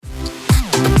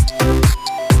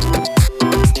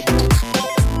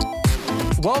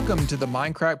welcome to the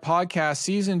Minecraft Podcast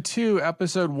Season 2,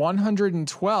 Episode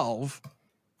 112.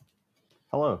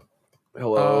 Hello.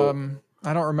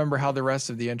 I don't remember how the rest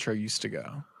of the intro used to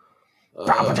go.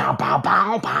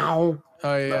 Bow.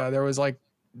 Oh, yeah, there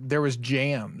was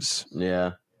jams.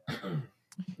 Yeah.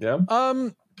 Yeah.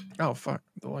 Oh, fuck,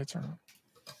 the lights are on.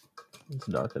 It's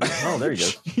dark in there. Oh, there you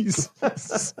go.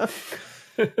 Jesus.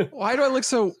 Why do I look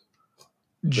so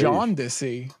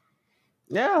jaundicey?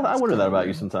 Yeah, I wonder that about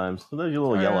you sometimes. Sometimes you're a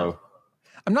little yellow.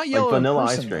 I'm not yellow. Like vanilla in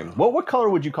person, ice cream. though. What color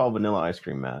would you call vanilla ice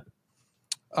cream, Matt?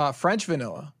 French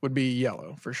vanilla would be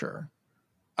yellow for sure.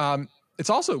 It's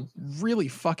also really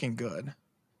fucking good.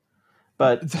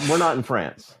 But we're not in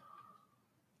France.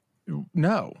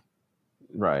 No.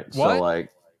 Right. What? So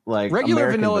like Regular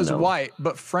American vanilla is white,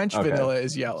 but French Okay. vanilla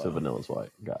is yellow. So vanilla's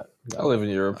white. Got it. I live in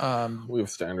Europe. Um, We have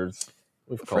standards.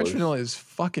 We have French colors. vanilla is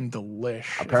fucking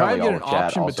delish. Apparently If I get an all of chat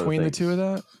option also between the thinks- two of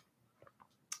that,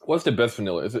 What's the best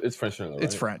vanilla? It's French vanilla, right?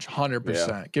 it's French,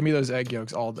 100%. Give me those egg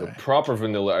yolks all So day. proper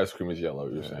vanilla ice cream is yellow,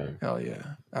 you're saying. Hell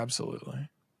yeah, absolutely.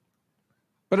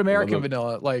 But American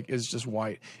Vanilla- vanilla is just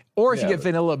white. Or if Yeah, you get but-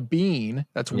 vanilla bean,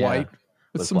 that's Yeah, white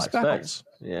with some black speckles. specks.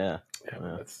 Yeah. Yeah,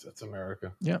 Yeah. that's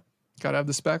America. Gotta have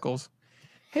the speckles.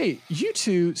 Hey, you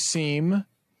two seem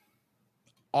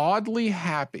oddly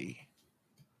happy.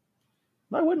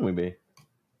 Why wouldn't we be?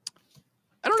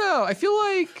 I don't know. I feel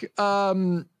like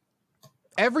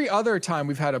every other time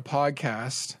we've had a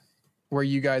podcast where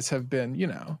you guys have been,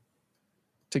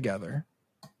 together,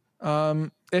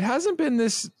 it hasn't been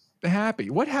this happy.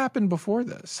 What happened before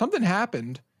this? Something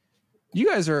happened. You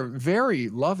guys are very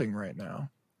loving right now.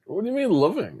 What do you mean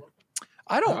loving?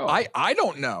 I don't Oh. I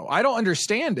don't know. I don't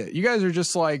understand it. You guys are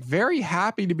just like very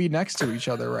happy to be next to each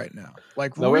other right now.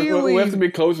 Like No, really we have to be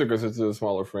closer because it's a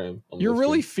smaller frame. on you're this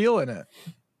really screen. feeling it.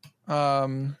 I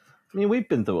mean, we've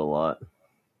been through a lot.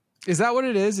 Is that what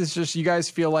it is? It's just you guys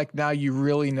feel like now you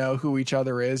really know who each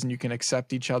other is and you can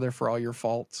accept each other for all your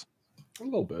faults. A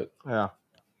little bit. Yeah.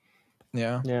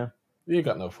 Yeah. Yeah. You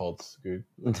got no faults, dude.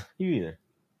 You either.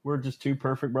 We're just two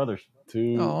perfect brothers.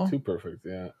 Aw. Too perfect,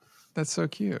 yeah. That's so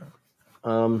cute.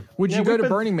 Would Would you go to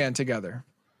Burning Man together?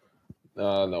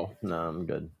 No. No, I'm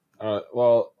good.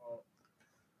 Well,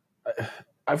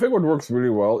 I think what works really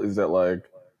well is that like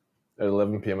at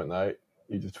 11 p.m. at night,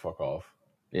 you just fuck off.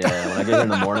 Yeah, when I get here in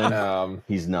the morning, Um,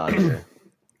 he's not here.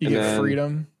 You And get then-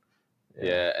 freedom.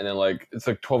 yeah, and then like it's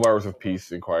like 12 hours of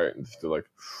peace and quiet, and just to like.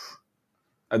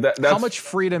 That's How much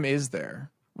freedom is there,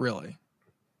 really?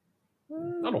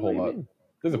 Not a whole lot.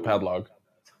 There's a padlock.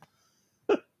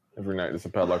 Every night there's a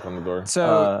padlock on the door.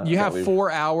 So you can't have leave. 4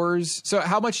 hours. So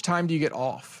how much time do you get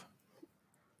off?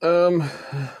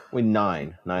 We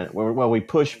nine. Well, we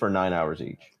push for 9 hours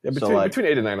each. Yeah, So, between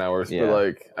 8 and 9 hours. Yeah. But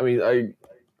like, I mean, I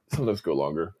sometimes go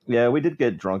longer. Yeah, we did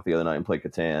get drunk the other night and play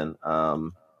Catan.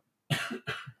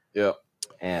 Yeah.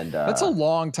 And That's a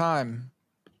long time.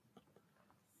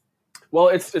 Well,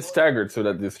 it's staggered so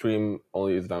that the stream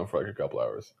only is down for like a couple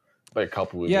hours. Like a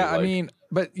couple. would be, Yeah, I like- mean,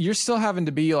 but you're still having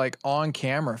to be like on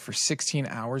camera for 16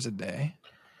 hours a day.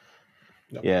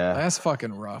 yeah, That's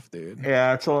fucking rough, dude.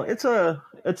 yeah. It's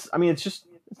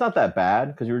not that bad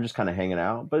because you were just kind of hanging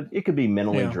out, but it could be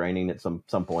mentally Yeah. draining at some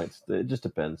points. It just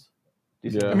depends.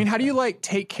 Yeah. I mean, how do you like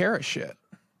take care of shit?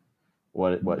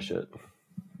 What shit?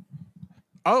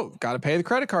 Oh, got to pay the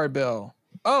credit card bill.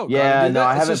 Oh, Yeah, gotta do no, that.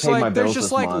 I It's haven't just paid like, my there's bills just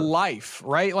this like month. life,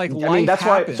 right? Like I life mean, that's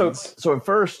happens. why. So at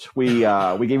first we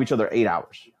gave each other 8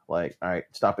 hours. Like, all right,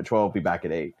 stop at 12, be back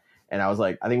at 8. And I was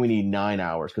like, I think we need 9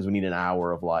 hours because we need an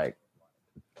hour of like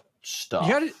stuff.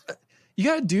 you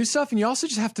gotta do stuff, and you also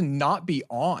just have to not be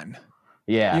on.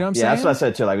 Yeah, You know what I'm yeah, that's what I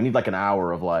saying? said too. Like, we need like an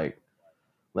hour of like,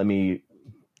 let me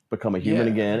become a human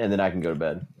Yeah. again, and then I can go to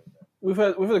bed. we've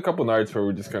had a couple nights where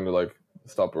we just kind of like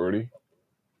stop early.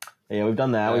 Yeah, we've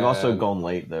done that. We've also And- gone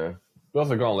late there. We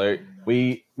also gone late.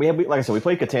 We like I said, we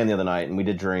played Catan the other night, and we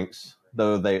did drinks.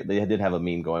 Though they did have a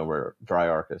meme going where Dry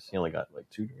Arcus, he only got like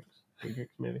 2 drinks, 3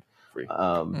 drinks maybe. Free.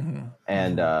 Mhm.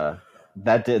 And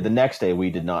the next day we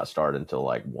did not start until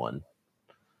like 1.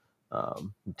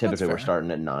 Typically we're fair.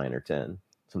 starting at 9 or 10,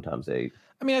 sometimes 8.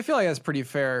 I mean, I feel like that's pretty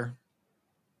fair.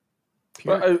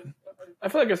 But I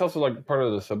feel like it's also like part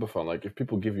of the subathon. Like if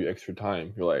people give you extra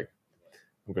time, you're like,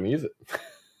 I'm gonna use it.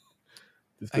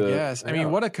 Just I to guess. I hang mean,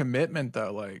 out. what a commitment,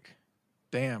 though. Like,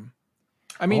 damn.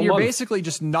 I mean, Whole you're month. basically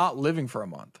just not living for a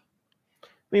month. I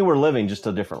mean, we're living just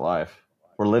a different life.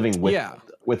 We're living with Yeah.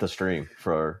 with a stream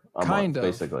for a Kind month, of.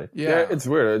 basically. Yeah. It's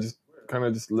weird. I just kind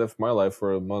of just left my life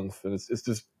for a month, and it's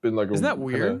just been like. Isn't that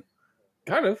weird?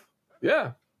 Kind of.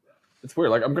 Yeah. It's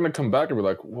weird. Like I'm gonna come back and be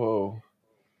like, whoa.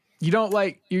 you don't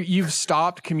like you've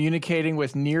stopped communicating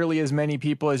with nearly as many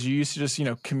people as you used to just,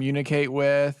 communicate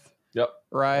with. Yep.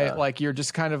 Right. Yeah. Like you're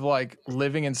just kind of like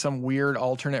living in some weird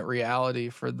alternate reality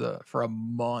for a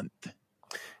month.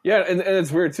 Yeah. And it's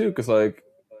weird too. Because I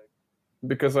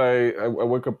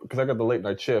wake up, because I got the late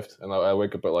night shift and I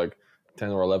wake up at like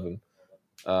 10 or 11.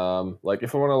 Like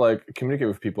if I want to like communicate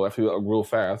with people, I have to do it real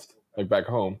fast, like back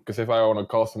home. Because if I want to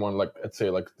call someone, like let's say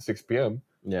like 6 p.m.,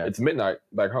 it's midnight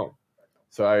back home.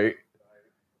 So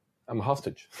I'm a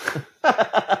hostage.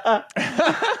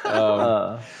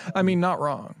 I mean, not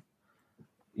wrong.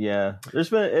 Yeah, there's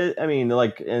been. I mean,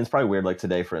 like, and it's probably weird. Like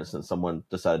today, for instance, someone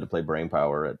decided to play Brain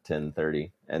Power at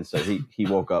 10:30, and so he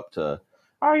woke up to,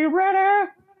 "Are you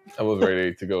ready?" I was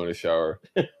ready to go in the shower.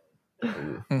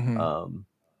 Mm-hmm.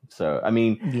 So I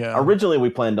mean, originally we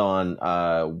planned on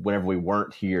whenever we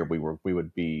weren't here, we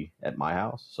would be at my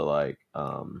house, so like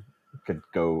could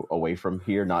go away from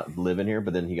here, not live in here.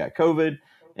 But then he got COVID.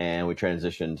 And we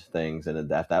transitioned things, and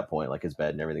at that point, like his bed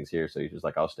and everything's here, so he's just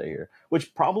like, "I'll stay here,"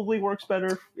 which probably works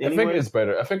better. Anyway. I think it's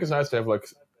better. I think it's nice to have like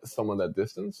someone that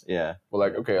distance. Yeah, but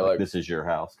like okay, like this is your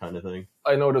house, kind of thing.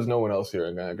 I know there's no one else here,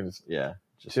 and I can just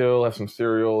chill, have some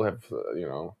cereal, have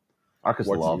Arcus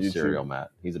loves cereal,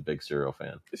 Matt. He's a big cereal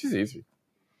fan. This is easy.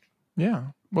 Yeah,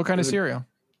 what kind of cereal?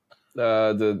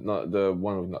 The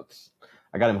one with nuts.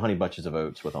 I got him Honey Bunches of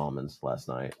Oats with almonds last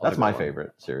night. That's my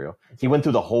favorite cereal. He went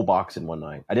through the whole box in one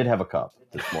night. I did have a cup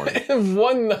this morning. In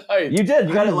one night? You did.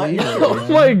 You got it last night. Oh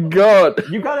my God.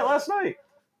 You got it last night.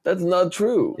 That's not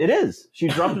true. It is. She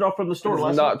dropped it off from the store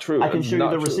last night. That's not true. I can show you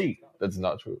the receipt. That's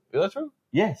not true. Is that true?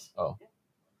 Yes. Oh.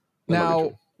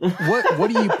 Now,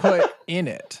 what do you put in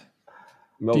it?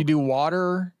 Milk. Do you do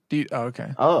water?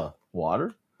 Okay.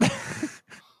 Water?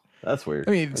 That's weird.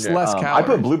 I mean, it's less calories. I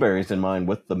put blueberries in mine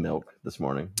with the milk this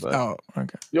morning. But... Oh,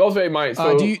 okay. You also ate mine.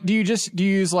 So do you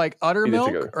use like udder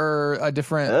milk or a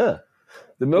different?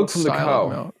 The milk from the cow.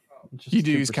 Milk? You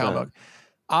do 2%. Use cow milk.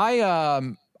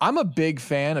 I'm a big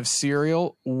fan of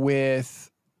cereal with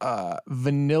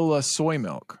vanilla soy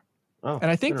milk. Oh,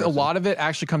 and I think a lot of it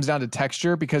actually comes down to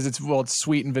texture because it's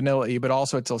sweet and vanilla-y, but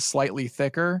also it's a slightly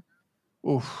thicker.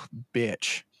 Oof,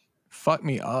 bitch. Fuck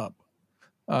me up.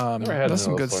 That's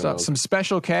some good stuff. Some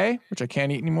Special K, which I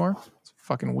can't eat anymore. It's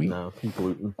fucking wheat. No,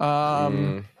 gluten.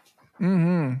 Yeah,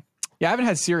 I haven't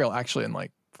had cereal actually in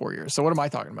like 4 years. So what am I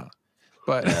talking about?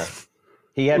 But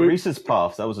he had Reese's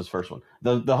Puffs. That was his first one.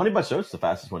 The Honey Bunch of Oats is the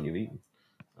fastest one you've eaten.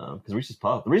 Because Reese's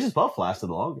Puff lasted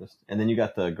the longest. And then you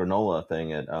got the granola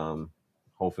thing at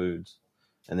Whole Foods.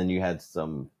 And then you had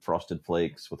some Frosted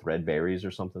Flakes with red berries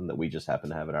or something that we just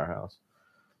happened to have at our house.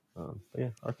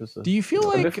 Do you feel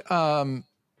like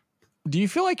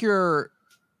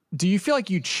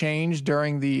you changed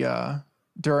during the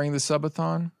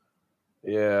subathon?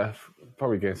 Yeah,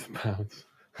 probably gained some pounds.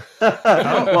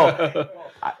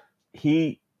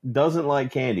 He doesn't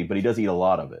like candy, but he does eat a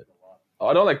lot of it. Oh,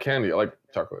 I don't like candy. I like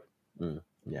chocolate.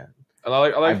 Yeah. And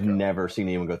I've never seen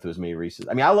anyone go through as many Reese's.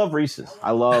 I mean, I love Reese's.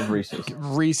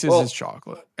 Reese's is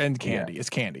chocolate and candy. It's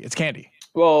candy. It's candy.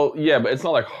 Well, yeah, but it's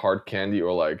not like hard candy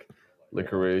or like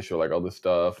licorice or like all this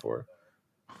stuff or.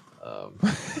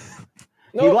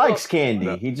 He likes candy.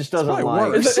 No. He just doesn't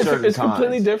like. It's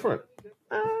completely different.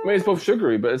 I mean, it's both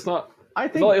sugary, but it's not.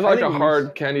 It's like a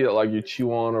hard candy that like you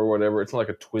chew on or whatever. It's not like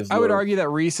a Twizzler. I would argue that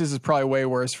Reese's is probably way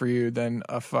worse for you than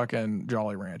a fucking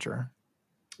Jolly Rancher.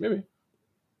 Maybe.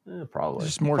 Probably.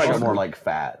 It's just more like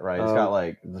fat, right? It's got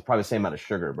like it's probably the same amount of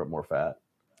sugar, but more fat.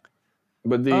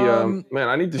 But the man,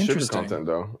 I need the sugar content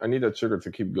though. I need that sugar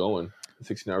to keep going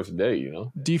 16 hours a day, you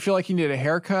know? Do you feel like you need a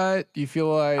haircut? Do you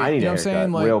feel like I need a haircut,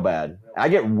 saying? Like, real bad. I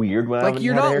get weird when I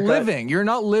you're not living. You're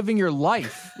not living your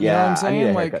life. You know what I'm saying? I need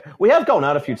a haircut. We have gone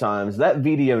out a few times. That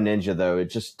Video Ninja though, it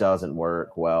just doesn't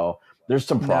work well. There's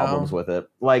some problems with it.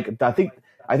 Like I think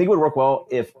it would work well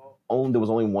if there was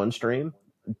only one stream.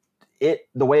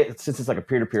 Since it's like a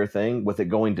peer-to-peer thing, with it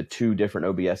going to two different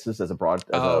OBSs as a broad.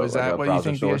 Is that what you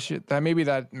think the issue? Maybe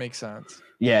that makes sense.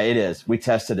 Yeah, it is. We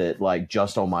tested it like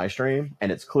just on my stream,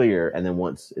 and it's clear. And then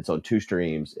once it's on two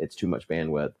streams, it's too much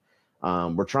bandwidth.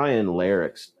 We're trying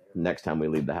Larix next time we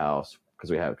leave the house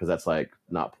because that's like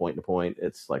not point to point.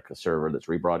 It's like a server that's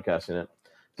rebroadcasting it.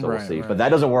 So we'll see. Right. But that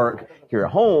doesn't work here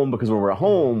at home because when we're at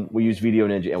home, we use Video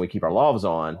Ninja and we keep our lavs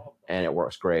on, and it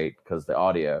works great because the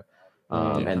audio.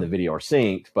 And the video are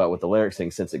synced, but with the Larix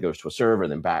thing, since it goes to a server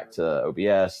and then back to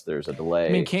OBS, there's a delay.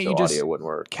 I mean, can't you just audio wouldn't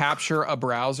work. Capture a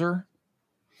browser?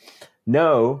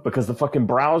 No, because the fucking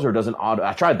browser doesn't auto.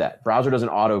 I tried that. Browser doesn't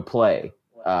auto play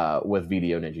with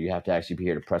Video Ninja. You have to actually be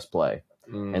here to press play,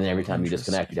 and then every time you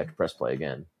disconnect, you have to press play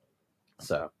again.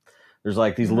 So there's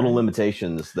like these little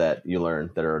limitations that you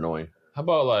learn that are annoying. How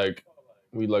about like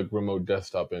we like remote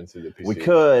desktop into the PC? We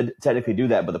could technically do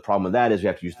that, but the problem with that is we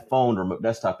have to use the phone to remote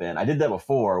desktop in. I did that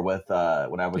before with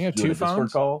when I was You have doing a two Discord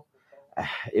phones? call.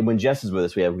 And when Jess is with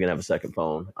us, we're gonna have a second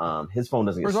phone. His phone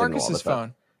doesn't get Where's signal all the Arcus's time.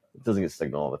 phone? It doesn't get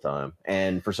signal all the time,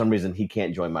 and for some reason he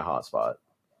can't join my hotspot.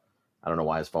 I don't know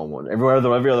why his phone won't. Every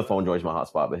other phone joins my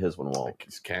hotspot, but his one won't. I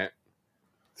just can't.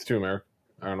 It's too American.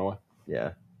 I don't know why.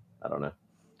 Yeah, I don't know.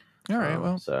 All right.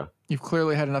 Well, So you've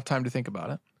clearly had enough time to think about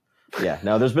it. yeah,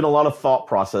 no, there's been a lot of thought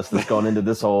process that's gone into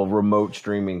this whole remote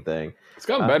streaming thing. It's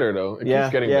gotten better though. It Yeah,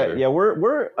 keeps getting yeah, better. yeah.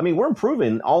 We're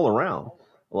improving all around.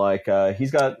 Like he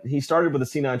started with a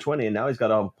C920 and now he's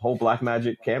got a whole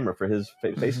Blackmagic camera for his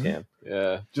face cam.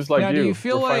 Yeah, just like Now, do you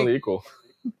feel we're like- finally equal.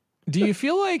 Do you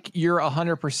feel like you're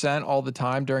 100% all the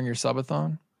time during your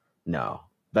subathon? No,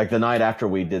 like the night after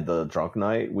we did the drunk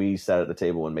night, we sat at the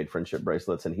table and made friendship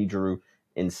bracelets, and he drew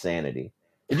insanity.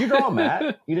 Did you draw a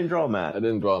mat? You didn't draw a I mat.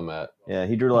 didn't draw a mat. Yeah,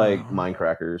 he drew like Oh.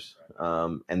 Minecrackers,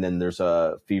 and then there's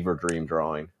a fever dream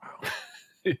drawing.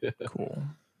 Cool.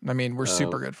 I mean, we're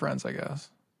super good friends, I guess.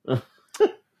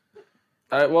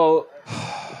 Well,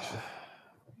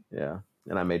 Yeah,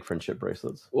 and I made friendship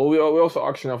bracelets. we also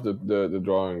auction off the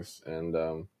drawings, and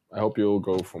I hope you'll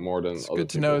go for more than It's other good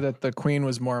to people. know that the queen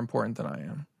was more important than I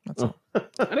am. That's all.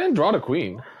 I didn't draw the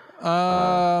queen.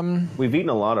 We've eaten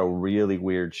a lot of really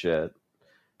weird shit.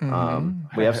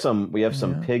 Mhm. We have some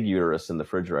Yeah. pig uterus in the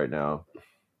fridge right now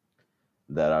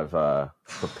that I've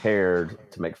prepared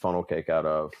to make funnel cake out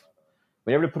of.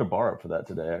 We never did put a bar up for that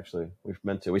today. Actually, we've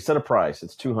meant to. We set a price.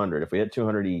 It's 200. If we hit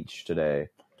 200 each today,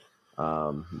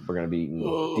 we're gonna be eating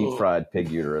deep fried pig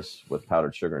uterus with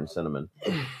powdered sugar and cinnamon.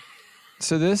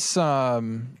 So this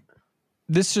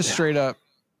just straight up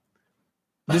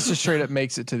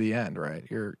makes it to the end, right?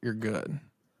 You're good.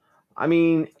 I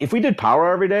mean, if we did Power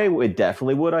Hour every day, it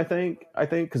definitely would. I think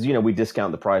because we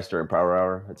discount the price during Power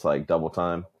Hour. It's like double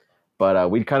time. But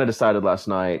we kind of decided last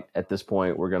night. At this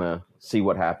point, we're gonna see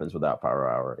what happens without Power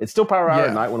Hour. It's still Power Hour Yeah.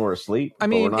 at night when we're asleep. I but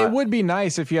mean, we're it not- would be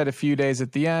nice if you had a few days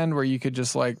at the end where you could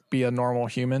just like be a normal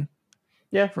human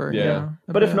Yeah. for Yeah.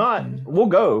 a But if bit. not, we'll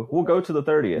go to the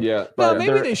 30th. Yeah, Well, But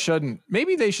maybe there- they shouldn't.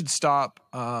 Maybe they should stop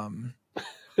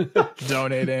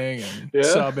donating and Yeah.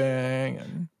 subbing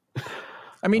and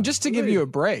I mean just to give you a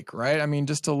break, right? I mean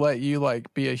just to let you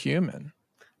like be a human.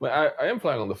 but I am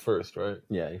flying on the 1st, right?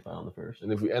 Yeah, you found the first.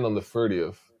 And if we end on the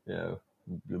 30th, Yeah,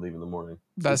 you leave in the morning.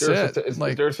 That's is there, it. Is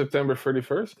Like there September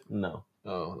 31st? No.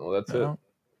 Oh no, that's you know,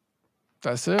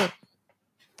 that's it.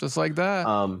 Just like that.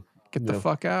 Get the yeah.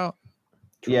 fuck out.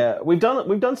 Yeah, we've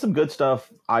done some good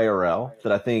stuff IRL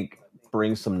that I think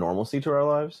brings some normalcy to our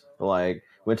lives. Like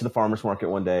went to the farmers market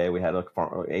one day. We had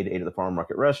ate at the farm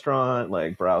market restaurant.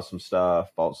 Like browsed some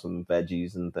stuff, bought some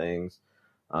veggies and things.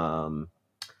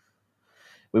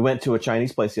 We went to a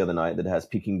Chinese place the other night that has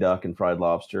Peking duck and fried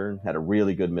lobster, and had a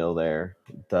really good meal there.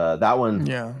 That one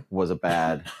Yeah. was a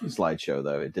bad slideshow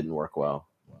though; it didn't work well.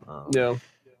 Yeah.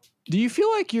 Do you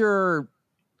feel like you're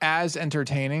as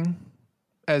entertaining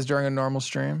as during a normal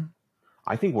stream?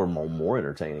 I think we're more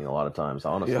entertaining a lot of times,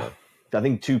 honestly. Yeah. I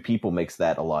think two people makes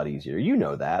that a lot easier. You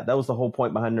know that. That was the whole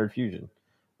point behind Nerd Fusion.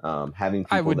 Having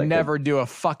people I would that never do a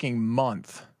fucking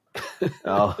month.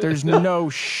 Oh. There's no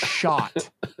shot.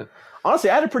 Honestly,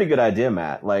 I had a pretty good idea,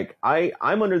 Matt. Like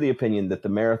I'm under the opinion that the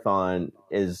marathon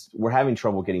we're having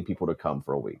trouble getting people to come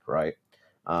for a week, right?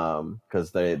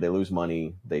 Because they lose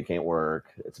money, they can't work.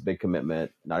 It's a big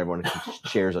commitment. Not everyone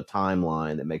shares a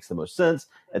timeline that makes the most sense,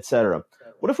 etc.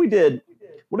 What if we did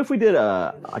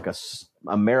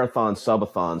a marathon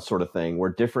subathon sort of thing where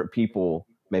different people,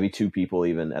 maybe two people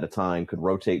even at a time, could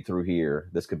rotate through here?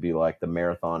 This could be like the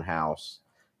marathon house,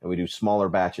 and we do smaller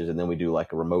batches, and then we do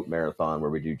like a remote marathon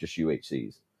where we do just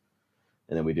UHCs,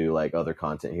 and then we do like other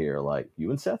content here, like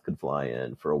you and Seth could fly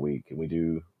in for a week, and we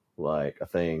do like a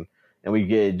thing, and we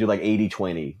do like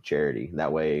 80-20 charity.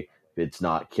 That way, it's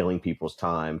not killing people's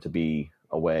time to be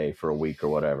away for a week or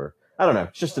whatever. I don't know.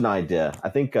 It's just an idea. I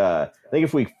think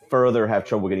if we further have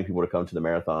trouble getting people to come to the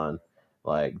marathon,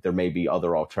 like there may be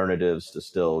other alternatives to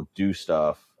still do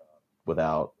stuff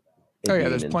without. Oh, yeah, being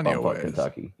there's in plenty of bumfuck ways.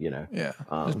 Kentucky, Yeah. There's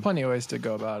Um, plenty of ways to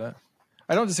go about it.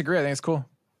 I don't disagree. I think it's cool.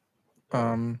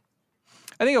 I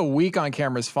think a week on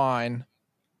camera is fine.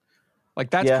 Like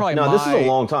that's probably this is a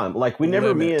long time. Like when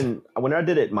limit. I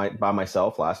did it by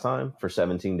myself last time for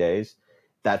 17 days,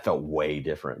 that felt way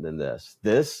different than this.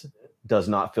 This does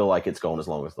not feel like it's going as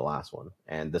long as the last one,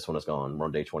 and this one is gone. We're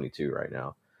on day 22 right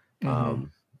now,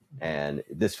 and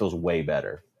this feels way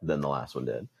better than the last one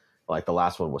did. Like the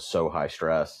last one was so high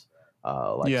stress,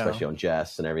 especially on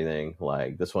Jess and everything.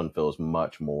 Like this one feels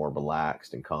much more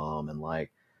relaxed and calm, and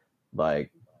like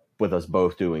with us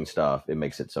both doing stuff, it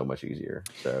makes it so much easier.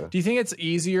 So Do you think it's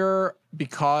easier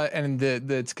because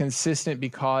it's consistent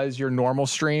because your normal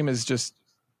stream is just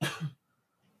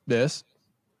this?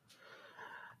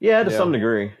 yeah, to some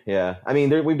degree. Yeah. I mean,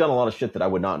 we've done a lot of shit that I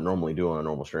would not normally do on a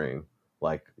normal stream,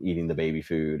 like eating the baby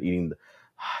food,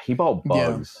 he bought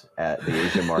bugs at the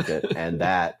Asian market, and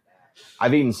that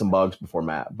I've eaten some bugs before,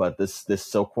 Matt, but this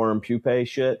silkworm pupae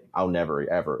shit, I'll never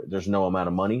ever. There's no amount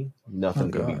of money,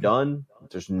 nothing can be done.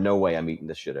 There's no way I'm eating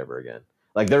this shit ever again.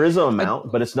 Like there is an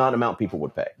amount, but it's not an amount people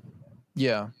would pay.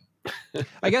 Yeah,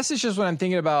 I guess it's just when I'm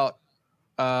thinking about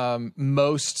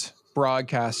most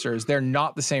broadcasters, they're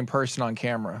not the same person on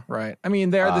camera, right? I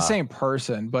mean, they're the same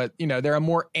person, but they're a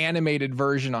more animated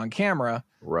version on camera.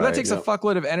 Right. That takes a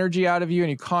fuckload of energy out of you,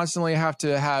 and you constantly have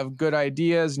to have good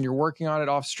ideas, and you're working on it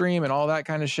off stream and all that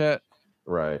kind of shit.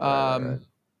 Right.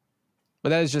 But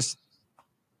that is just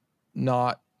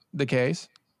not the case,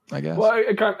 I guess. Well,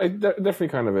 it definitely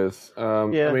kind of is. I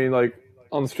mean, like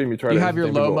on the stream, you have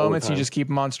your low moments, you just keep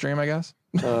them on stream, I guess.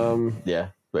 Yeah,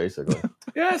 basically.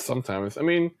 Yeah, sometimes. I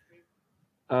mean,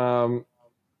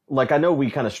 like I know we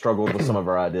kind of struggled with some of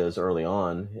our ideas early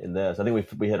on in this. I think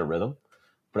we hit a rhythm.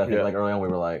 But I think like early on we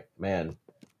were like, man,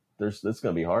 it's going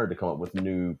to be hard to come up with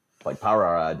new like power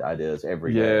hour ideas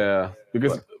every day. Yeah,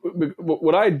 because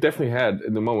what I definitely had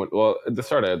in the moment, well, at the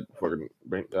start I had fucking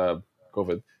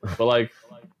COVID, but like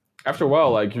after a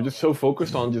while, like you're just so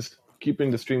focused on just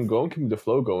keeping the stream going, keeping the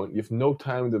flow going. You have no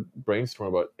time to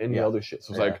brainstorm about any other shit.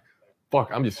 So it's like, fuck,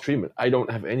 I'm just streaming. I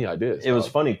don't have any ideas. It was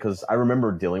funny because I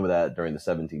remember dealing with that during the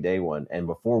 17-day one. And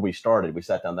before we started, we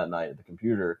sat down that night at the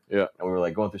computer. Yeah. And we were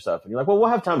like going through stuff. And you're like, well, we'll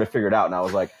have time to figure it out. And I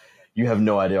was like, you have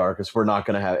no idea, Arcus. We're not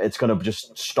going to have it's going to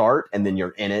just start and then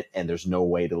you're in it and there's no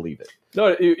way to leave it.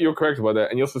 No, you're correct about that.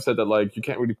 And you also said that like you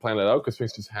can't really plan it out because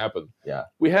things just happen. Yeah.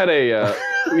 We had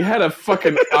a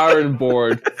fucking iron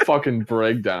board fucking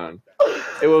breakdown.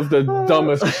 It was the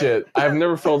dumbest shit. I've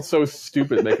never felt so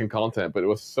stupid making content, but it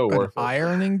was so worth it.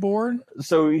 Ironing board?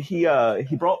 So he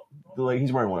brought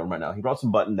he's wearing one right now. He brought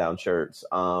some button down shirts.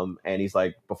 And he's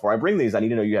like, before I bring these, I need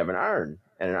to know you have an iron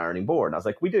and an ironing board. And I was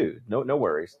like, we do. No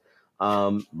worries.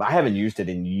 But I haven't used it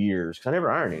in years because I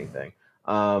never iron anything.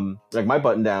 Like my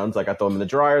button downs, like I throw them in the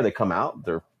dryer, they come out,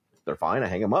 they're fine. I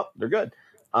hang them up, they're good.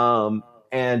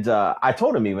 And I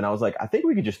told him even, I was like, I think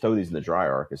we could just throw these in the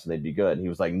dryer, Arcus, and they'd be good. And he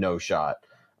was like, no shot.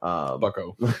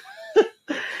 Bucko.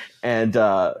 And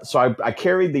so I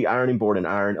carried the ironing board and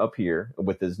iron up here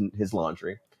with his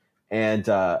laundry. And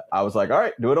I was like, all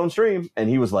right, do it on stream. And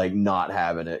he was like not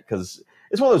having it because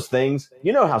it's one of those things,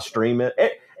 you know how stream it.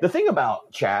 The thing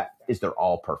about chat is they're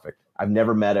all perfect. I've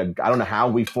never met I don't know how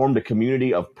we formed a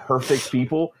community of perfect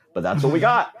people, but that's what we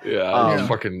got. Yeah, I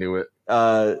fucking knew it.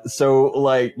 So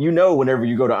like, whenever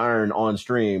you go to iron on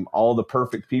stream, all the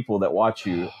perfect people that watch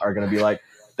you are going to be like,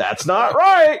 that's not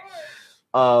right.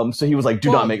 So he was like,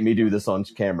 do not make me do this on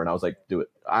camera. And I was like, do it.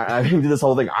 I did this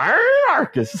whole thing. Iron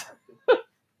Arcus.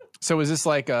 So was this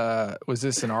like was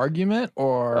this an argument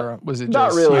or was it just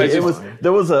not really?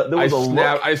 There was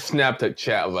a I snapped at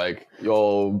chat like,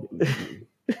 yo,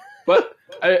 but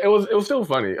it was still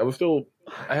funny.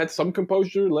 I had some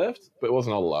composure left, but it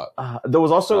wasn't a lot. There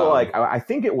was also like, I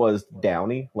think it was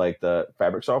Downy, like the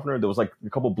fabric softener. There was like a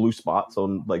couple blue spots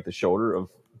on like the shoulder of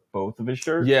both of his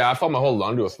shirts. Yeah, I thought my whole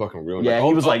laundry was fucking ruined. Yeah, like,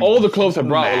 he was like, all the clothes I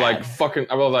brought were like fucking.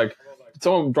 I was like, did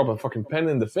someone drop a fucking pen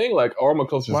in the thing? Like, all my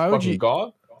clothes just fucking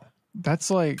gone.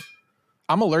 That's like,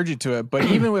 I'm allergic to it. But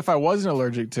even if I wasn't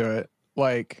allergic to it,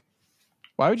 like,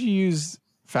 why would you use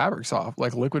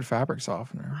liquid fabric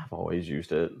softener? I've always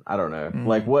used it. I don't know.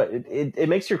 Like what it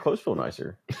makes your clothes feel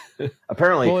nicer.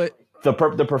 Apparently,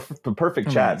 the perfect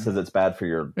chat says it's bad for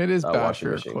your it is bad washing for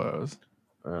your machine. Clothes.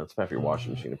 It's bad for your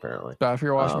washing machine. Apparently, bad for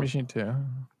your washing machine too.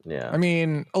 Yeah. I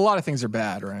mean, a lot of things are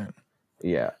bad, right?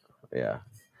 Yeah.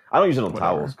 I don't use it on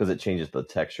towels because it changes the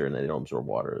texture and they don't absorb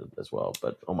water as well.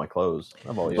 But on my clothes,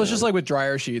 I've always. Well, it's just like with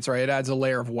dryer sheets, right? It adds a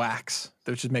layer of wax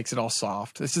that just makes it all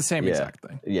soft. It's the same exact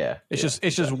thing. Yeah. It's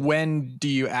just when do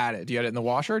you add it? Do you add it in the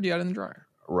washer or do you add it in the dryer?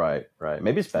 Right.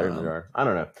 Maybe it's better in the dryer. I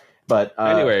don't know. But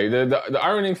anyway, the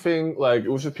ironing thing, like it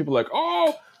was just people like,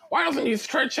 oh, why doesn't he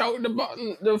stretch out the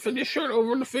button, the shirt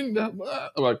over the thing? I'm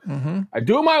like, I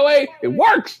do it my way. It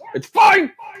works. It's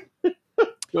fine. You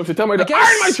don't have to tell me to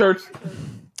iron my shirts.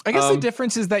 I guess the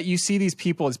difference is that you see these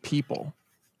people as people.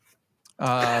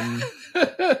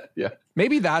 Yeah.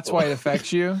 Maybe that's why it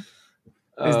affects you.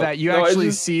 Is that you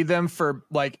actually see them for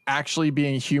like actually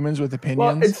being humans with opinions?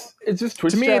 Well, it's just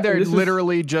Twitch. To me, they're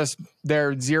literally just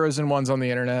they're zeros and ones on the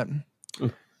internet.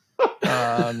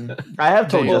 I have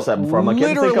told you that before. I'm like, you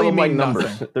have to think of literally them like mean numbers.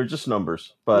 nothing. They're just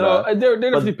numbers. But no, they're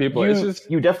definitely but people. You, It's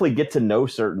just you definitely get to know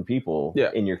certain people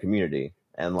in your community,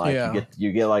 and like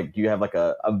you get like you have like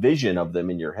a vision of them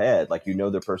in your head. Like you know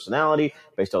their personality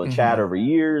based on the chat over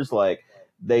years. Like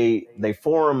they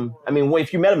form. I mean,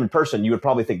 if you met them in person, you would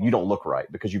probably think you don't look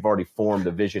right because you've already formed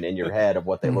a vision in your head of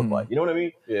what they look like. You know what I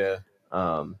mean? Yeah.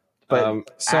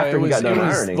 But so after it we got done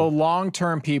was ironing, the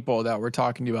long-term people that we're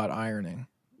talking to about ironing.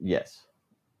 Yes.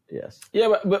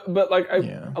 Yeah, but like I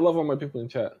love all my people in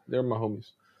chat. They're my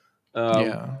homies.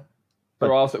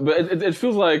 They're awesome. But it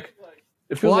feels like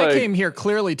I came here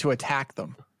clearly to attack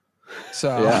them.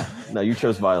 So yeah, no, you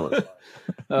chose violence.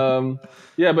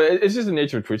 Yeah, but it's just the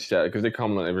nature of Twitch chat because they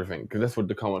comment on everything because that's what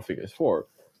the comment feed is for.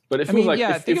 But it feels like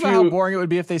think about how boring it would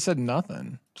be if they said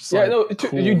nothing. Just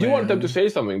you do want them to say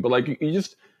something, but like you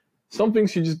just. Some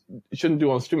things you just shouldn't do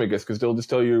on stream, I guess, because they'll just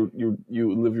tell you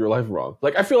live your life wrong.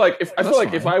 Like I feel like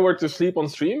if I were to sleep on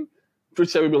stream,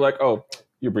 Twitch chat would be like, "Oh,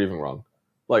 you're breathing wrong."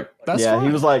 Like fine. he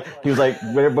was like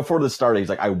before this started, he's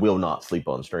like, "I will not sleep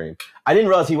on stream." I didn't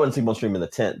realize he wouldn't sleep on stream in the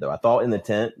tent though. I thought in the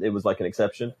tent it was like an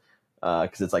exception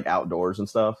because it's like outdoors and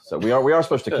stuff. So we are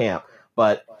supposed to camp,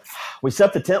 but we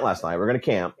set the tent last night. We're gonna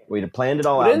camp. We had planned it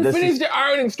all out. Didn't finish the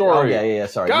ironing story. Oh yeah.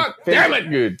 Sorry. God damn it,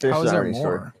 good. How is there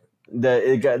more?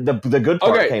 The good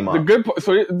part came up. The good part.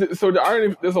 So the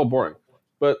iron is all boring,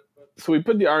 but so we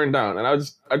put the iron down, and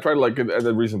I tried to like get at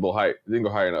a reasonable height. It didn't go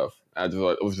high enough. I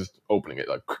was just opening it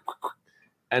like,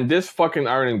 and this fucking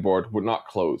ironing board would not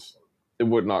close. It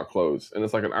would not close, and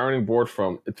it's like an ironing board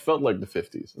from. It felt like the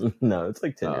 50s. No, it's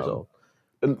like 10 years old.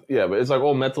 And, yeah, but it's like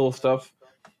all metal stuff.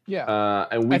 Yeah,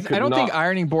 and I don't think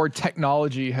ironing board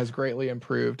technology has greatly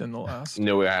improved in the last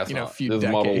no, it has not. few this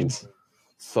decades. Model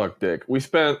suck dick. We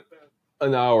spent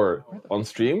an hour on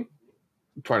stream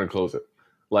trying to close it,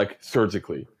 like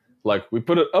surgically. Like we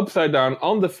put it upside down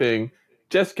on the thing.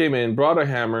 Jess came in, brought a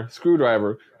hammer,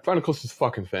 screwdriver, trying to close this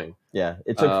fucking thing. Yeah,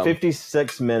 it took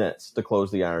 56 minutes to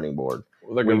close the ironing board.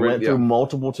 Like we went through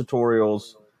multiple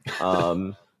tutorials.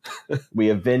 We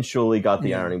eventually got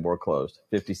the ironing board closed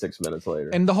 56 minutes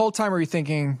later. And the whole time, were you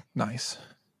thinking, nice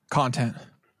content?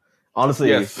 Honestly,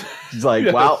 yes. It's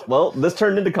like, wow, well, this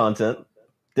turned into content.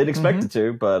 Didn't expect it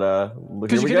to, but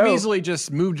because you could have easily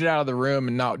just moved it out of the room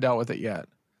and not dealt with it yet.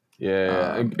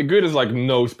 Yeah, and Good is like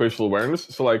no spatial awareness.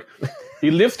 So like,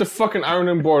 he lifts the fucking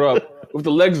ironing board up with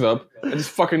the legs up, and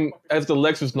just fucking as the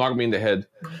legs just knock me in the head.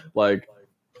 Like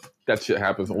that shit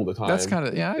happens all the time. That's kind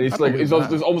of It's like it's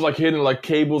almost like hidden like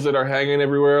cables that are hanging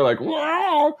everywhere. Like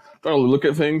wow, trying to look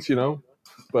at things,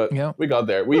 But we got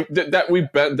there. We bent that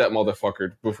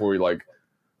motherfucker before we like.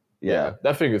 Yeah,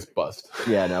 that thing is bust.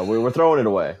 Yeah, no, we're throwing it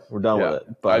away. We're done with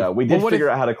it. But we did figure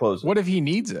out how to close it. What if he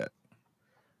needs it?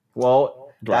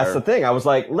 Well, that's the thing. I was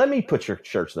like, let me put your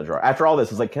shirts in the dryer. After all this,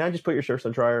 I was like, can I just put your shirts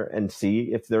in the dryer and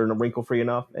see if they're wrinkle-free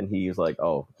enough? And he's like,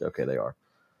 oh, okay, they are.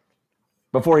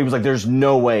 Before he was like, there's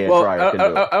no way a dryer can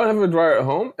do it. I don't have a dryer at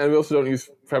home, and we also don't use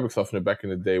fabric softener back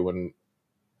in the day when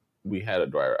we had a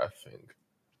dryer, I think.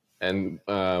 And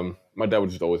my dad would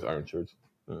just always iron shirts.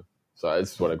 So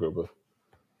it's what I grew up with.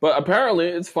 But apparently,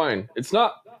 it's fine. It's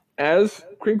not as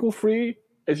crinkle-free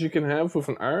as you can have with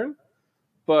an iron,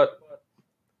 but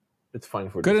it's fine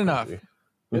for good enough.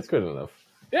 It's good enough.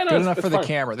 Yeah, no, good enough for fine. the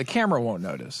camera. The camera won't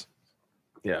notice.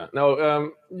 Yeah.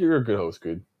 No, you're a good host,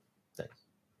 Good. Thanks.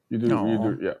 You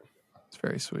do. Yeah. It's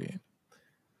very sweet.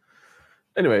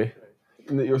 Anyway,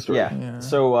 your story. Yeah.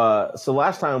 So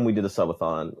last time we did a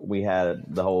subathon, we had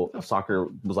the whole soccer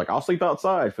was like, I'll sleep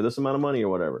outside for this amount of money or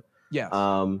whatever. Yeah.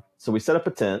 So we set up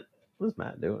a tent. What is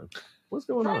Matt doing? What's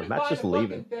going on? Matt's just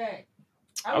leaving.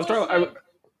 I was trying.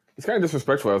 It's kind of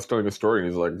disrespectful. I was telling a story, and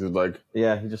he's like,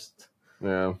 yeah, he just,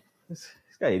 yeah, he's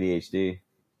got ADHD.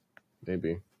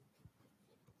 Maybe.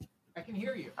 I can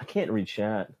hear you. I can't read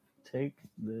chat. Take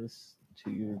this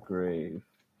to your grave.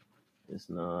 Is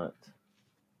not.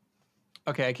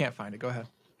 Okay, I can't find it. Go ahead.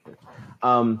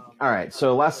 All right.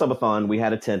 So last subathon, we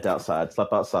had a tent outside,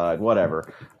 slept outside,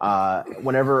 whatever.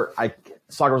 Whenever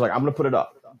Soccer was like, I'm going to put it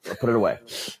up. I'll put it away.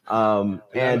 And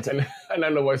I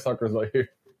don't know why Soccer's not here.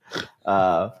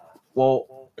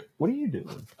 Well, what are you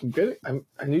doing? I'm getting.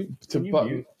 I need to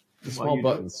button the small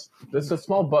buttons. There's the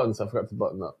small buttons I forgot to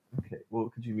button up. Okay. Well,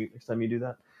 could you mute next time you do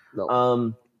that?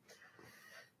 No.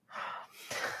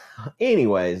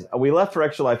 Anyways, we left for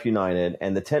Extra Life United,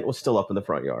 and the tent was still up in the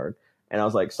front yard. And I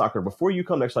was like, Soccer, before you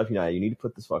come to Extra Life United, you need to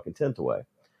put this fucking tent away.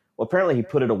 Well, apparently he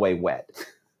put it away wet.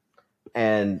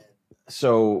 And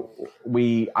so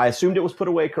I assumed it was put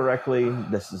away correctly.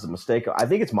 This is a mistake. I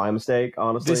think it's my mistake,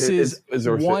 honestly. This is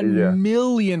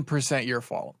 1,000,000% your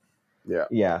fault. Yeah.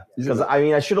 Yeah. Because, I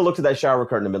mean, I should have looked at that shower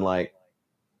curtain and been like,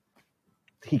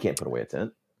 he can't put away a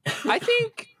tent. I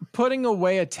think putting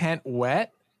away a tent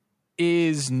wet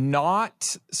is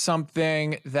not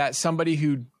something that somebody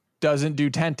who doesn't do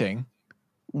tenting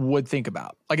would think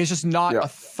about. Like, it's just not a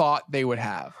thought they would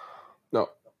have. No,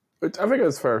 I think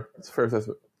it's fair. It's a fair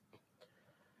assessment.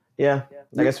 Yeah,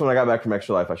 I guess when I got back from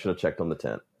Extra Life, I should have checked on the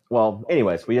tent. Well,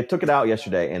 anyways, we took it out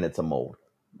yesterday, and it's a mold.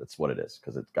 That's what it is,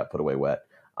 because it got put away wet.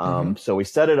 So we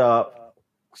set it up,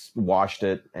 washed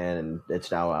it, and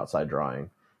it's now outside drying.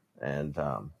 And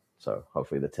so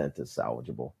hopefully the tent is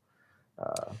salvageable.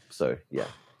 So, yeah,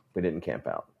 we didn't camp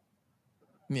out.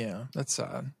 Yeah, that's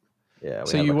sad. Yeah.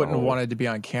 So you wouldn't have wanted to be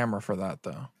on camera for that,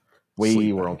 though.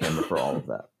 We were on camera for all of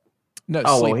that. No,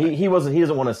 well, he wasn't. He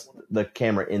doesn't want the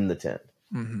camera in the tent.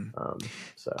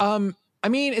 I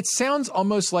mean, it sounds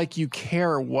almost like you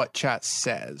care what chat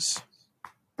says.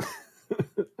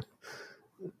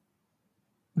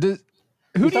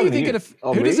 Who do you think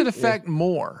who does it affect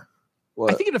more?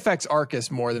 What? I think it affects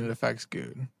Arcus more than it affects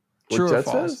Good. What True or chat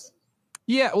false? says?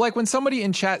 Yeah, like when somebody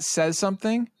in chat says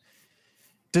something,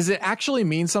 does it actually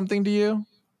mean something to you?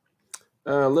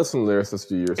 Listen, there's just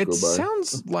 2 years go by. It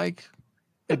sounds like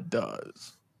it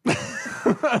does.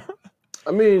 I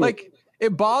mean, like,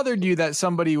 it bothered you that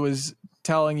somebody was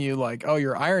telling you, like, oh,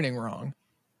 you're ironing wrong.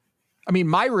 I mean,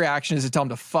 my reaction is to tell them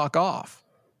to fuck off,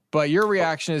 but your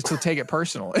reaction is to take it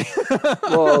personally.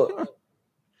 well,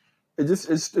 it's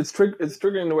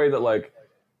triggering in a way that, like,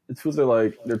 it feels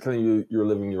like they're telling you you're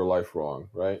living your life wrong,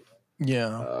 right?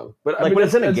 Yeah. But like, when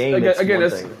it's in a game,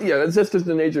 that's just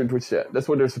the nature of Twitch chat. That's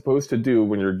what they're supposed to do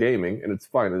when you're gaming, and it's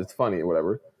fine and it's funny and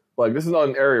whatever. Like, this is not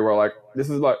an area where, like, this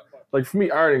is like for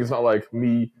me, ironing is not like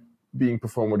me being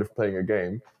performative playing a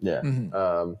game. Yeah.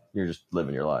 You're just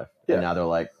living your life. Yeah. And now they're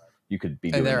like, you could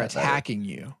be doing And they're that attacking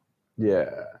you. Yeah.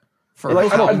 For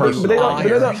like, I how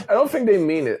don't think they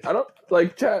mean it. I don't,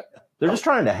 like, chat. They're just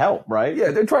trying to help, right?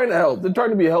 Yeah, they're trying to help. They're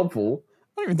trying to be helpful.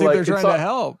 I don't even think Like, they're trying to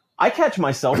help. I catch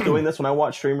myself doing this when I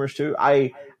watch streamers too.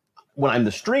 When I'm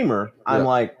the streamer, I'm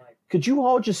like, could you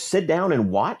all just sit down and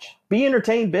watch? Be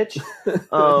entertained, bitch.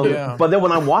 But then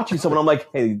when I'm watching someone, I'm like,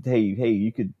 hey,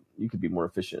 you could be more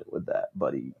efficient with that,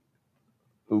 buddy.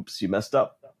 Oops, you messed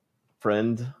up,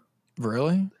 friend.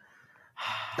 Really?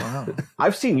 Wow.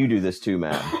 I've seen you do this too,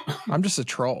 Matt. I'm just a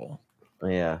troll.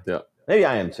 Yeah. Yeah. Maybe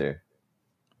I am too.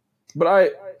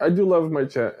 But I do love my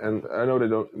chat, and I know they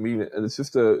don't mean it, and it's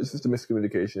just a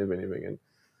miscommunication, if anything, and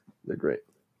they're great.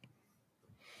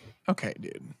 Okay,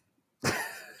 dude.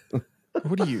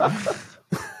 What are you? The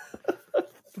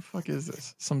fuck is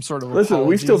this? Some sort of Listen, apology?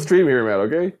 we still stream here, Matt.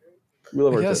 Okay, we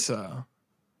love our Yes. chat.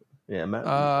 Yeah,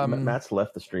 Matt's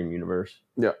left the stream universe.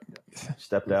 Yeah,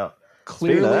 stepped out.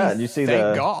 Clearly, that, you see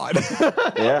thank God.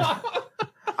 Yeah.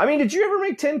 I mean, did you ever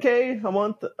make 10K a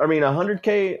month? I mean,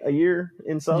 100K a year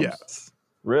in subs? Yes.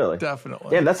 Really? Definitely.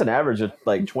 Damn, that's an average of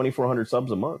like 2,400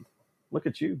 subs a month. Look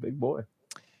at you, big boy.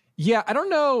 Yeah, I don't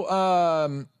know.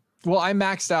 Well, I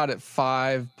maxed out at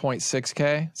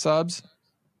 5.6K subs.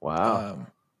 Wow.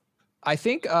 I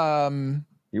think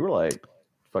you were like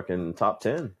fucking top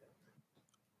 10.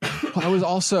 I was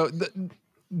also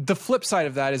the flip side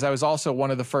of that is I was also one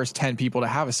of the first 10 people to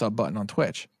have a sub button on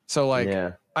Twitch. So like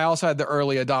I also had the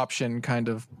early adoption kind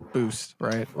of boost,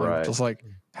 right? Right. Just like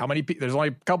how many people? There's only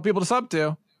a couple people to sub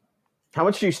to. How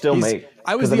much do you still make?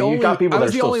 I was the only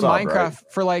Minecraft right?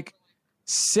 For like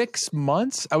 6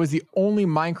 months. I was the only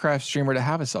Minecraft streamer to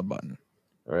have a sub button.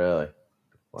 Really?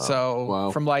 Wow.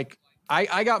 So from like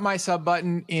I got my sub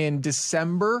button in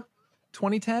December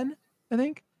 2010, I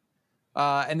think.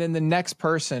 And then the next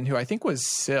person who I think was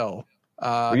Sil.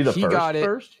 Were you the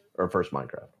first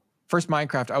Minecraft? First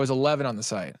Minecraft. I was 11 on the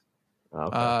site.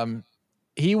 Okay.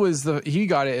 He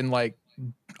got it in like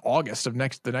August of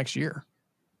the next year.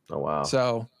 Oh wow.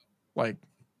 So like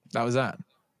that was that.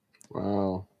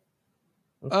 Wow.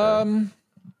 Okay.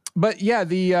 But yeah,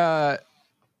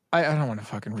 I don't want to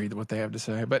fucking read what they have to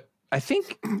say, but I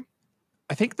think the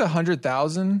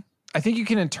 100,000, I think you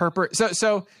can interpret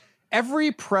so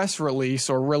every press release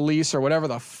or whatever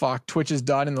the fuck Twitch has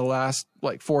done in the last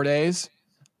like 4 days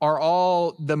are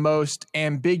all the most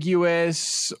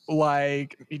ambiguous,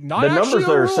 like not the numbers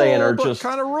they're saying are just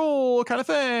kind of rule kind of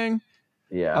thing.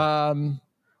 Yeah.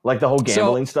 Like the whole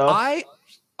gambling stuff.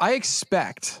 I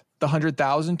expect the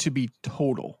 100,000 to be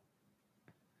total.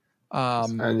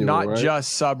 Annual, not right?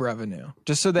 just sub revenue,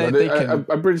 just so that they can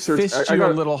I'm pretty sure fist you a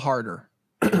little harder.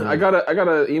 I got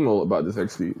an email about this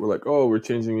actually. We're like, oh, we're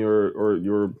changing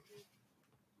your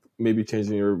maybe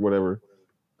changing your whatever.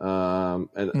 And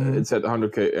it said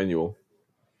 100K annual.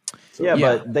 So, yeah,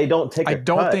 but they don't take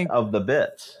cut of the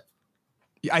bits.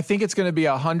 I think it's going to be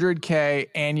 100K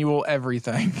annual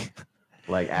everything.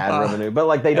 like ad revenue, but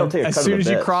like they don't take a cut as soon of the as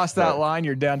you bits, cross that but line,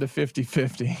 you're down to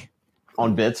 50-50.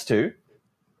 on bits too.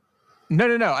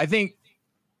 No. I think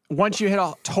once you hit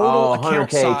a total account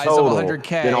 100K size total, of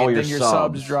 100K, then all your your subs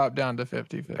subs drop down to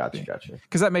 50-50. Gotcha.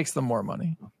 Because that makes them more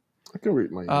money. I can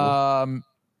read my email.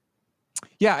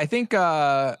 Yeah, I think.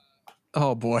 Oh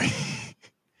boy.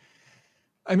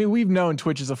 I mean, we've known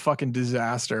Twitch is a fucking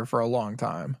disaster for a long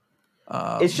time.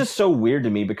 It's just so weird to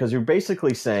me because you're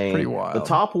basically saying Pretty wild. the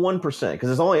top 1%, because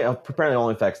it's apparently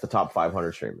only affects the top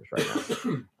 500 streamers right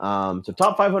now. So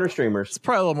top 500 streamers, It's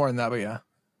probably a little more than that, but yeah.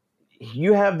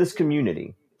 you have this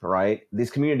community, right?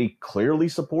 This community clearly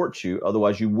supports you.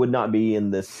 Otherwise, you would not be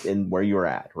in where you're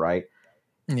at, right?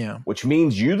 Yeah. Which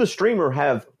means you, the streamer,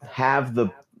 have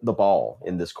the ball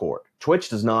in this court. Twitch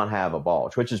does not have a ball.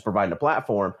 Twitch is providing a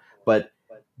platform, but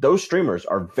those streamers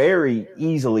are very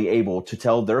easily able to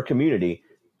tell their community,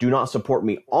 do not support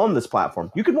me on this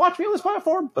platform. You can watch me on this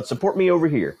platform, but support me over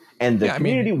here. And the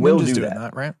community will do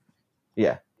that, right?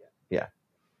 Yeah.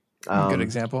 Good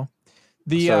example.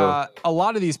 A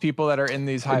lot of these people that are in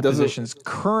these high positions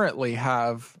currently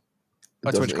have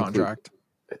a Twitch contract.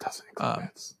 It doesn't include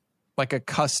ads. Like a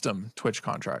custom Twitch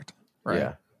contract,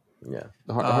 right? Yeah.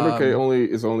 100K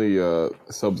is only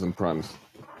subs and primes.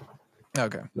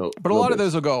 Okay. No, but a lot of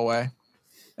those will go away,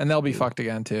 and they'll be fucked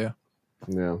again too.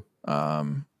 Yeah.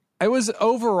 It was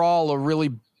overall a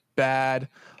really bad.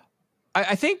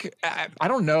 I think I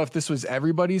don't know if this was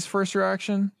everybody's first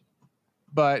reaction,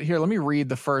 but here, let me read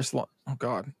the first one. Oh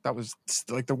God, that was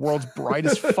like the world's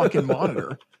brightest fucking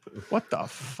monitor. What the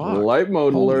fuck? Light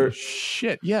mode Holy alert.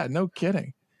 Shit. Yeah, no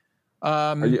kidding.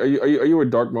 Are you a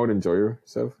dark mode enjoyer,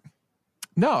 Sev?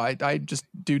 No, I just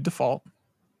do default.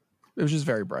 It was just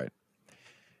very bright.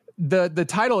 The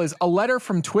title is A Letter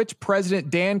from Twitch President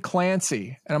Dan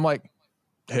Clancy. And I'm like,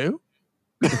 who?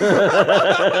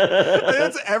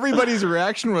 That's everybody's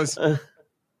reaction was,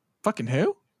 fucking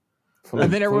who?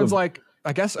 And then everyone's like,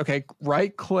 I guess, okay,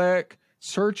 right click,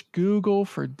 search Google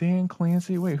for Dan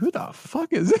Clancy. Wait, who the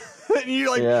fuck is it? And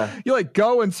you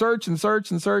go and search and search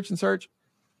and search and search.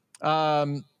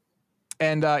 And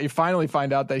you finally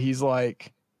find out that he's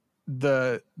like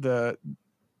the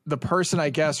person, I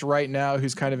guess, right now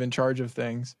who's kind of in charge of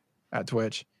things at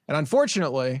Twitch. And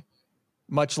unfortunately,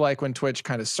 much like when Twitch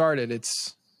kind of started,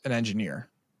 it's an engineer.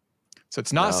 So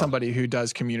it's not somebody who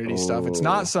does community stuff. It's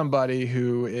not somebody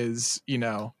who is,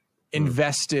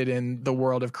 invested in the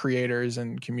world of creators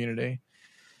and community.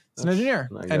 It's an engineer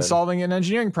and solving an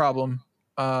engineering problem,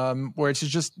 where it's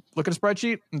just look at a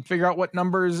spreadsheet and figure out what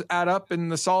numbers add up in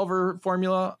the solver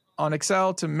formula on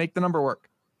Excel to make the number work.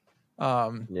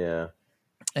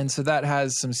 And so that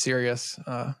has some serious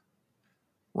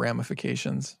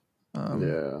ramifications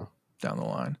down the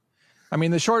line. I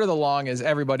mean, the short of the long is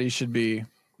everybody should be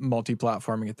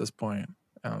multi-platforming at this point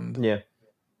and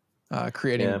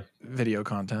creating video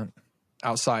content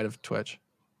outside of Twitch.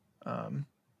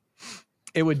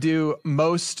 It would do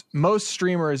most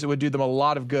streamers, it would do them a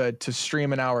lot of good to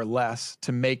stream an hour less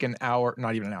to make an hour,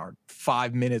 not even an hour,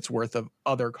 5 minutes worth of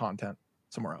other content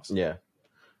somewhere else.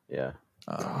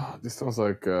 This sounds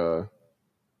like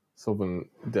something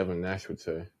Devin Nash would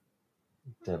say.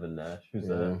 Devin Nash? Who's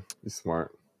that? He's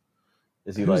smart.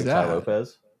 Is he like Tai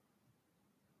Lopez?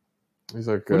 He's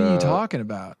like, what are you talking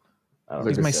about?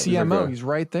 He's my CMO. He's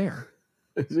right there.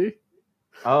 Is he?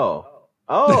 Oh,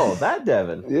 that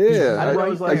Devin. Yeah,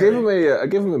 I gave him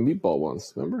a meatball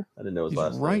once. Remember? I didn't know his he's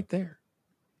last right name. there.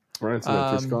 Ran into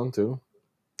TwitchCon too.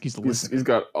 He's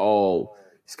got all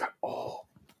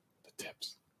the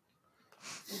tips.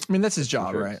 I mean, that's his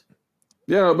job, right?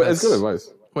 Yeah, but it's good advice.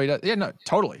 Wait, yeah, no,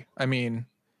 totally. I mean,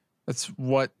 that's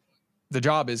what the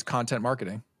job is: content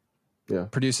marketing. Yeah,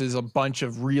 produces a bunch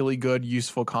of really good,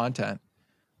 useful content,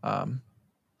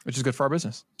 which is good for our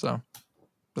business. So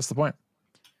that's the point.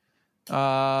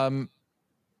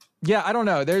 Yeah, I don't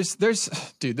know. There's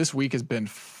dude, this week has been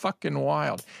fucking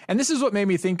wild. And this is what made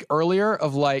me think earlier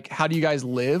of like, how do you guys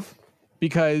live?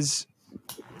 Because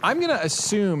I'm going to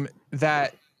assume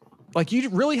that like you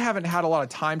really haven't had a lot of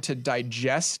time to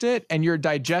digest it. And your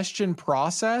digestion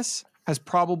process has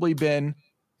probably been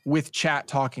with chat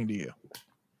talking to you,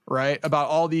 right? About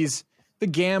all these, the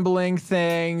gambling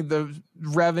thing, the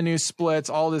revenue splits,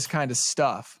 all this kind of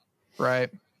stuff, right?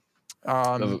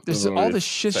 There's all this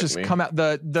shit's just come out.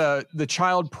 The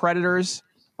child predators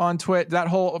on Twitch, that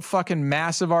whole fucking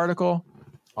massive article.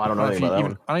 I don't know anything about that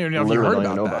one. I don't even know if you heard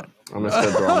about that. I missed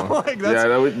that drama. Like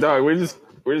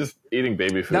we're just eating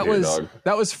baby food dog.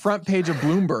 That was front page of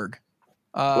Bloomberg.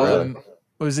 It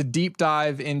was a deep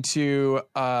dive into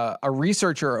a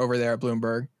researcher over there at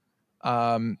Bloomberg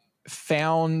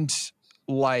found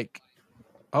like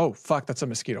Oh, fuck. That's a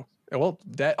mosquito. Well,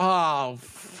 that. Oh,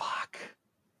 fuck.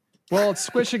 Well, it's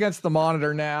squished against the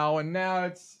monitor now, and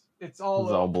now it's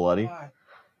all bloody.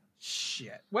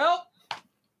 Shit. Well,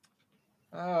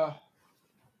 I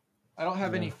don't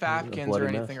have any Fapkins or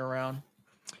anything around.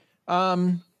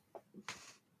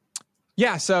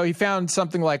 Yeah, so he found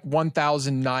something like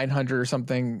 1,900 or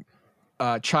something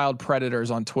child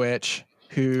predators on Twitch.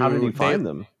 How did he find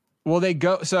them? Well, they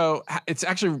go. So it's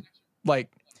actually like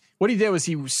what he did was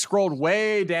he scrolled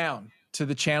way down to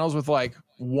the channels with like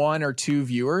 1 or 2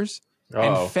 viewers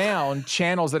and found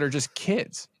channels that are just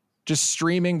kids, just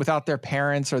streaming without their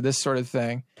parents or this sort of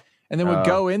thing. And then would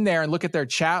go in there and look at their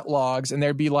chat logs, and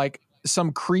there'd be like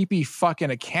some creepy fucking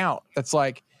account that's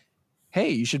like, hey,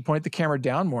 you should point the camera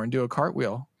down more and do a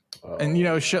cartwheel. And, you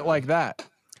know, shit like that.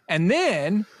 And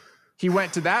then he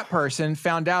went to that person,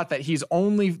 found out that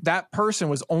that person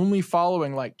was only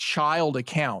following like child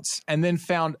accounts, and then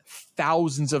found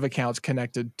thousands of accounts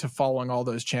connected to following all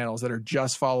those channels that are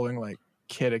just following like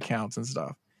kid accounts and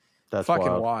stuff. That's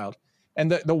fucking wild.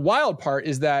 And the wild part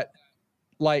is that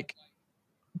like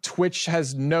Twitch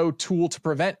has no tool to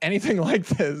prevent anything like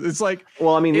this. It's like,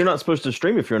 well, I mean, you're not supposed to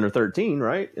stream if you're under 13,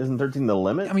 right? Isn't 13 the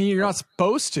limit? I mean, you're not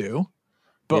supposed to,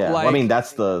 but like, well, I mean,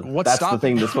 that's the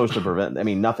thing that's supposed to prevent. I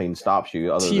mean, nothing stops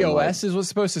you other than TOS is what's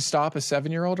supposed to stop a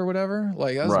 7-year-old or whatever.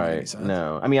 Like, that doesn't make any sense.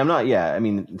 No, I mean, I'm not. Yeah, I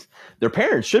mean, their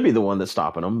parents should be the one that's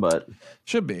stopping them, but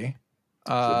should be.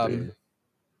 Yeah.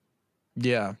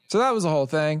 So that was the whole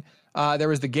thing. There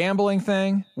was the gambling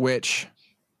thing, which.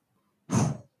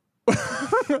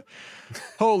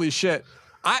 Holy shit.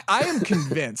 I am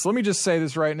convinced. Let me just say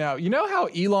this right now. You know how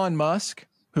Elon Musk,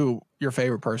 who your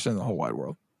favorite person in the whole wide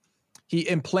world, he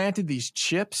implanted these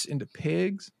chips into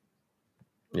pigs?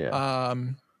 Yeah.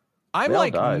 I'm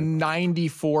like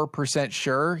 94%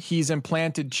 sure he's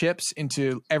implanted chips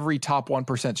into every top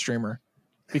 1% streamer.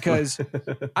 Because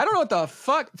I don't know what the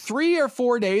fuck, 3 or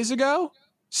 4 days ago,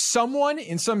 someone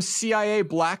in some CIA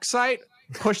black site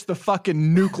pushed the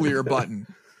fucking nuclear button.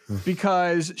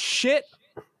 Because shit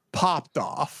popped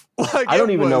off. Like, I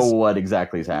don't even know what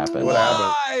exactly has happened.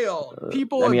 Wild.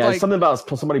 People. I mean, like, something about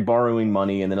somebody borrowing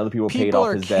money and then other people paid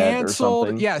off his debt or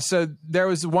something. Yeah. So there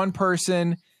was one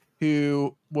person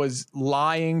who was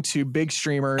lying to big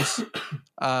streamers,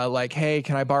 like, "Hey,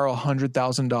 can I borrow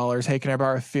 $100,000? Hey, can I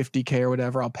borrow $50K or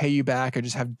whatever? I'll pay you back. I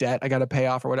just have debt I got to pay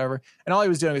off or whatever." And all he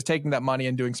was doing was taking that money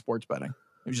and doing sports betting.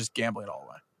 He was just gambling it all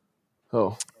away.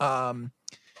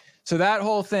 So that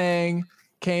whole thing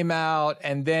came out,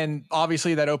 and then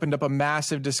obviously that opened up a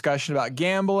massive discussion about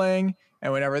gambling.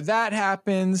 And whenever that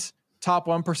happens, top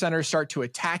 1%ers start to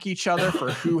attack each other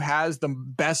for who has the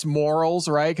best morals,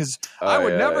 right? Because I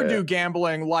would never do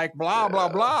gambling like blah, blah,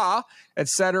 blah,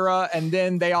 etc. And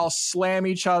then they all slam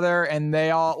each other, and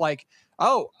they all like,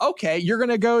 oh, okay, you're going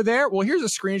to go there? Well, here's a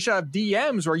screenshot of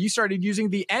DMs where you started using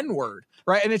the N-word.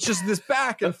 Right. And it's just this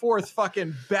back and forth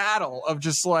fucking battle of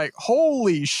just like,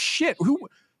 holy shit, who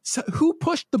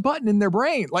pushed the button in their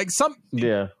brain? Like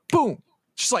boom,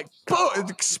 just like boom,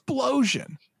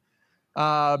 explosion.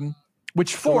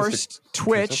 Which forced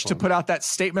Twitch to put out that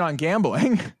statement on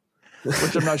gambling,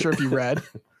 which I'm not sure if you read.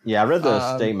 Yeah, I read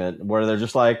the statement where they're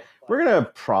just like, we're going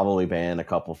to probably ban a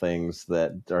couple things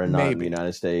that are not in the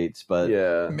United States, but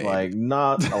like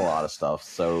not a lot of stuff.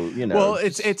 So, you know, well,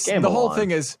 it's the whole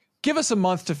thing is, give us a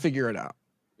month to figure it out.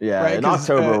 Yeah, right? In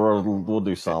October we'll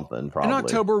do something. Probably in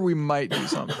October we might do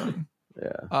something.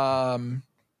 Yeah.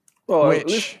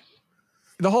 Which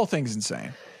the whole thing's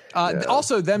insane.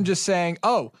 Also, them just saying,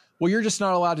 "Oh, well, you're just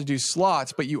not allowed to do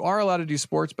slots, but you are allowed to do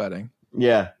sports betting."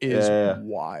 Is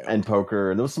wild. And poker,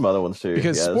 and there was some other ones too.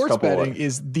 Because sports betting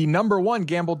is the #1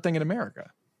 gambled thing in America.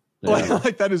 Yeah.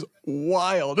 Like that is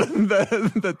wild.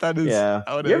 that is. Yeah.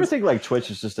 How it you ever think like Twitch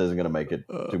just isn't going to make it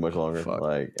too much longer?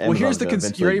 Like, well, here's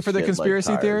the you ready for the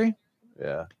conspiracy theory?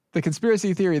 Yeah. The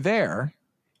conspiracy theory there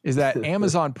is that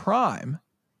Amazon Prime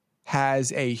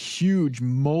has a huge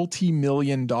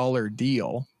multi-million-dollar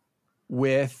deal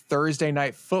with Thursday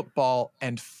Night Football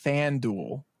and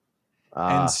FanDuel.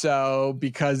 And so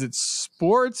because it's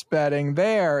sports betting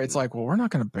there, it's like, well, we're not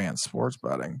going to ban sports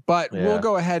betting, but we'll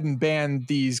go ahead and ban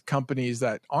these companies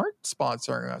that aren't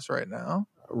sponsoring us right now.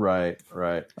 Right.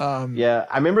 Yeah.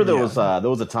 I remember there was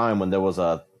a time when there was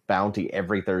a bounty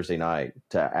every Thursday night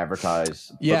to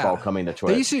advertise football coming to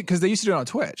Twitch. They used to do it on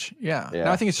Twitch. Yeah.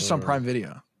 Now I think it's just on Prime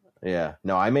Video. Yeah.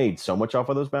 No, I made so much off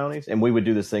of those bounties. And we would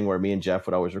do this thing where me and Jeff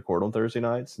would always record on Thursday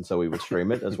nights. And so we would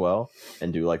stream it as well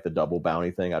and do like the double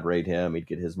bounty thing. I'd raid him. He'd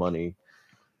get his money,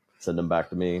 send them back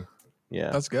to me.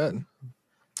 Yeah. That's good.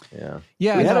 Yeah.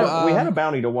 Yeah. We had a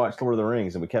bounty to watch Lord of the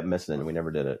Rings and we kept missing it and we never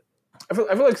did it. I feel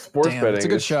like sports betting. It's a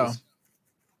good show.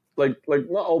 like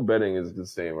not all betting is the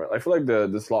same, right? I feel like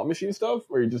the slot machine stuff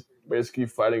where you're just basically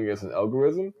fighting against an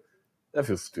algorithm, that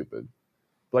feels stupid.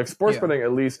 Like sports betting,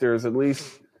 at least there's a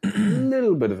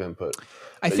little bit of input.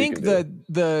 I think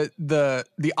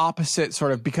the opposite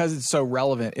sort of, because it's so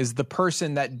relevant, is the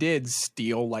person that did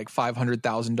steal like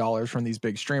 $500,000 from these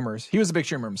big streamers. He was a big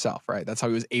streamer himself, right? That's how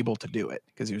he was able to do it,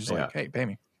 because he was like, hey, pay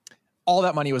me. All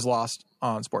that money was lost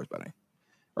on sports betting,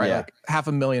 right? Yeah. Like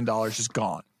 $500,000 just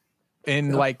gone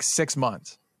in like 6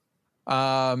 months,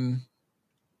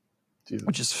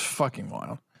 which is fucking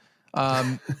wild.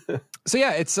 So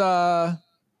yeah, it's how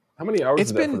many hours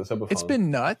is that for the subathon? It's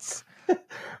been nuts.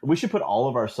 We should put all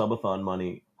of our subathon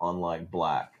money on like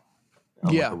black,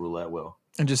 on like a roulette wheel,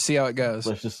 and just see how it goes.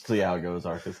 Let's just see how it goes,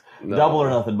 Arcus. Double or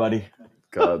nothing, buddy.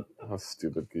 God, how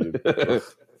stupid could you?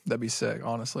 That'd be sick.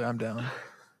 Honestly, I'm down.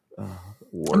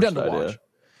 Worst I'm down to idea. watch.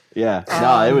 Yeah,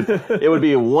 no, it would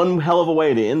be one hell of a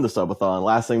way to end the subathon.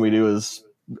 Last thing we do is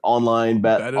online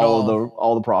bet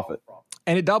all the profit,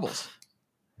 and it doubles.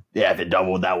 Yeah, if it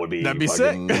doubled, that'd be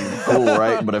sick. Cool,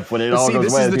 right? But if when it all See, goes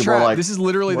this away, is the people trap. are like, This is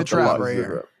literally the trap right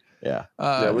here. Yeah,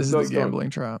 this is the gambling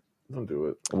trap. Don't do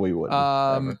it. We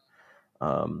wouldn't.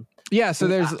 Yeah, so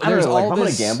there's I don't know, all like, if I'm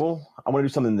this. gonna gamble, I want to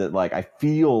do something that like I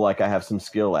feel like I have some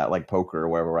skill at, like poker or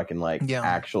wherever I can like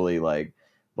actually like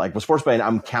with sports betting,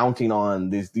 I'm counting on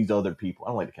these other people. I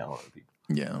don't like to count on other people.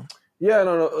 Yeah. Yeah,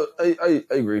 no, I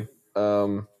agree.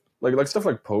 Like stuff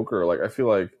like poker, like I feel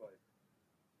like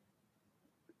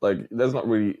that's not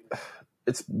really.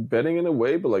 It's betting in a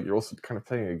way, but like you're also kind of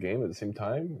playing a game at the same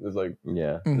time. There's like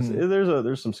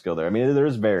there's some skill there. I mean,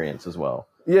 there's variance as well.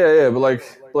 Yeah, but like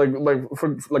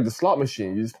for like the slot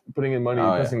machine, you're just putting in money,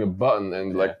 pressing a button,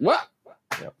 and like what?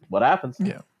 Yeah. What happens?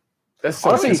 Yeah. That's so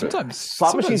honestly, sometimes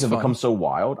slot machines have become so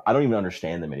wild. I don't even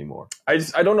understand them anymore. I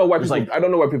don't know why people. I don't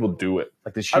know why people do it.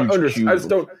 Like this huge. I just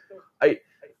don't.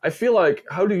 I feel like,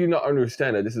 how do you not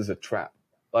understand that this is a trap?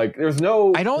 Like there's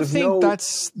no. I don't think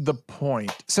that's the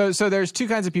point. So there's two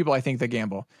kinds of people I think that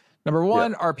gamble. Number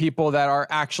one are people that are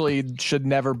actually should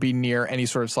never be near any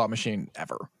sort of slot machine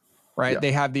ever. Right? Yeah.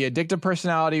 They have the addictive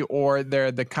personality, or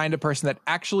they're the kind of person that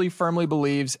actually firmly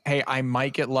believes, hey, I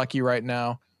might get lucky right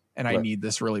now and I need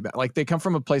this really bad. Like they come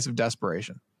from a place of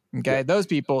desperation. Okay. Yeah. Those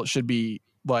people should be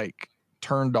like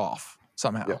turned off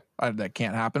somehow. Yeah. That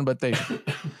can't happen, but they should.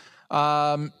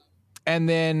 And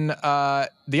then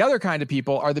the other kind of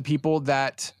people are the people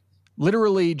that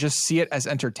literally just see it as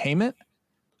entertainment.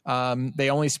 They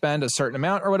only spend a certain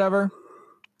amount or whatever.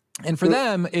 And for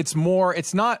them, it's more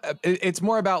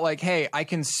about like, hey, I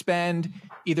can spend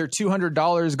either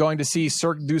 $200 going to see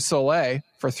Cirque du Soleil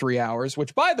for 3 hours,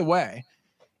 which, by the way,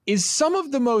 is some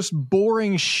of the most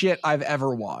boring shit I've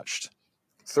ever watched.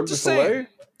 Cirque du Soleil?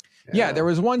 Yeah, there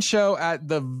was one show at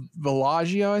the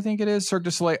Bellagio, I think it is, Cirque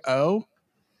du Soleil O.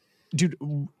 Dude,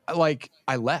 like,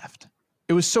 I left.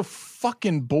 It was so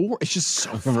fucking boring. It's just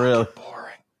so fucking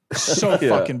boring. So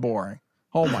fucking boring.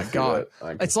 Oh my God.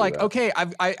 It's like, okay,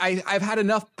 I've had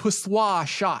enough poussoir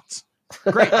shots.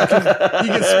 Great. You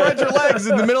can spread your legs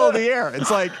in the middle of the air.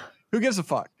 It's like, who gives a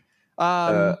fuck?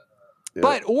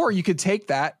 But, or you could take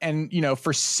that and,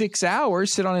 for 6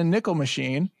 hours, sit on a nickel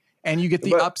machine and you get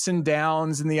the ups and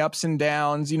downs and the ups and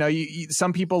downs.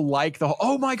 Some people like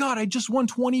oh my God, I just won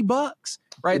 $20,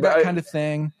 right? That kind of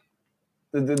thing.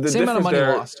 The same amount of money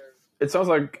lost. It sounds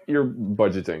like you're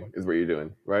budgeting is what you're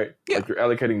doing, right? Yeah. Like you're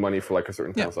allocating money for like a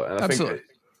certain time slot. And I think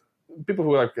people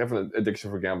who like have an addiction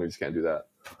for gambling just can't do that.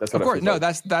 That's what of course. No,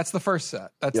 that's the first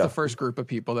set. That's the first group of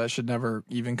people that should never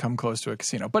even come close to a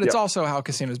casino. But it's also how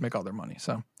casinos make all their money.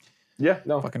 So rip.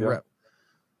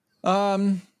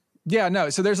 So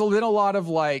there's been a lot of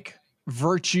like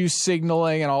virtue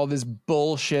signaling and all this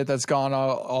bullshit that's gone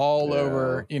all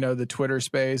over, the Twitter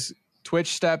space.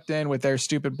 Twitch stepped in with their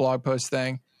stupid blog post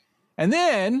thing. And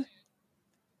then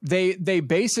they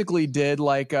basically did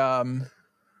like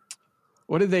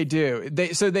what did they do? They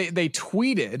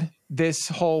tweeted this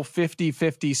whole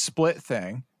 50-50 split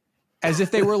thing as if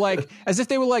they were like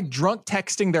drunk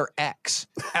texting their ex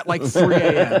at like 3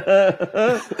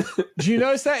 a.m. Did you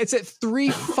notice that? It's at 3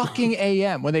 fucking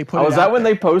a.m. when they put it out. Was that when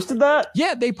they posted that?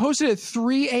 Yeah, they posted it at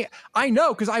 3 a.m. I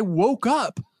know, because I woke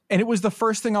up and it was the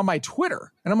first thing on my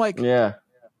Twitter. And I'm like, yeah.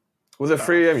 Was it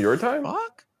 3 a.m. your time?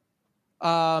 Fuck.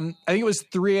 I think it was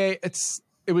 3 a.m.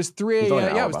 It was 3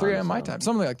 a.m. Yeah, it was 3 a.m. my time.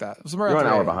 Something like that. It was You're an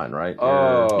hour behind, right?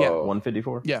 Oh. Yeah.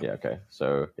 154? Yeah. Yeah, okay.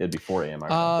 So it'd be 4 a.m.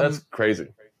 That's crazy.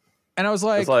 And I was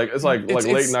like... It's like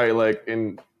late night, like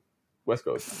in West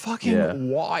Coast.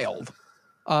 Fucking wild.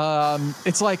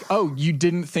 It's like, oh, you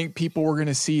didn't think people were going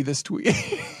to see this tweet?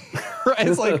 Right?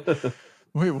 It's like,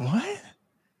 wait, what?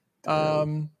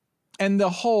 and the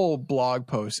whole blog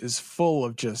post is full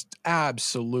of just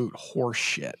absolute horse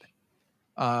shit.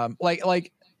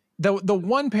 Like the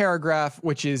one paragraph,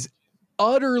 which is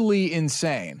utterly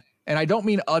insane. And I don't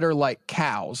mean utter like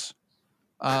cows.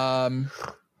 I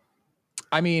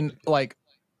mean, like,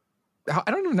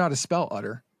 I don't even know how to spell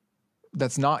utter.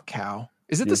 That's not cow.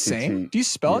 Is it the same? Do you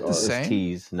spell it the same?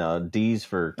 T's. No, D's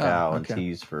for cow and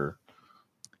T's for,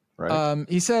 right?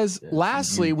 He says,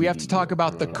 lastly, we have to talk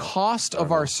about the cost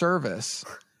of our service.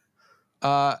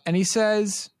 And he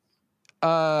says,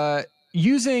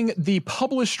 using the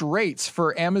published rates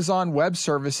for Amazon Web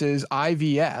Services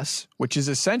IVS, which is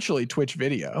essentially Twitch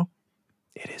video.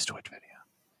 It is Twitch video.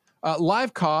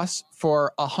 Live costs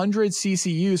for 100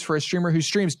 CCUs for a streamer who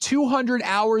streams 200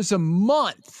 hours a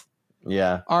month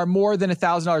are more than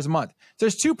 $1,000 a month.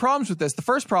 There's two problems with this. The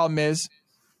first problem is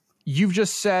you've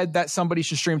just said that somebody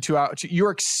should stream 2 hours.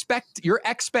 Your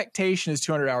expectation is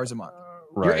 200 hours a month.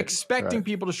 Right, you're expecting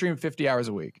people to stream 50 hours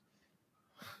a week.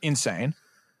 Insane.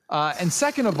 And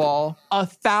second of all,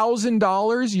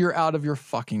 $1,000, you're out of your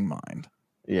fucking mind.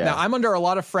 Yeah. Now, I'm under a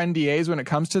lot of friend DAs when it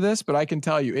comes to this, but I can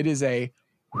tell you it is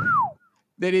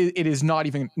not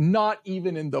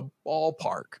even in the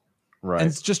ballpark. Right. And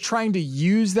it's just trying to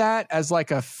use that as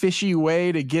like a fishy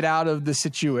way to get out of the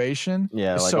situation.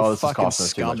 Yeah, it's like, so this is costing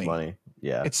us too much scummy. money.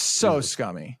 Yeah. It's so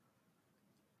scummy.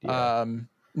 Yeah.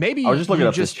 Maybe I was just looking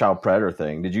up this child predator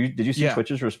thing. Did you see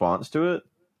Twitch's response to it?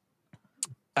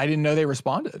 I didn't know they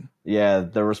responded. Yeah,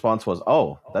 the response was,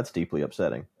 "Oh, that's deeply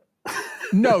upsetting."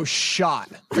 No shot.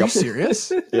 Are you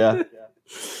serious? Yeah.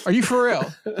 Are you for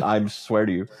real? I swear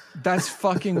to you. That's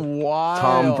fucking wild.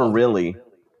 Tom Verrilli,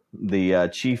 the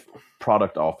chief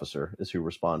product officer, is who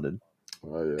responded.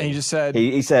 Oh, yeah. And he just said,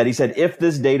 he said, if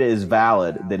this data is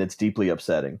valid, then it's deeply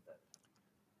upsetting.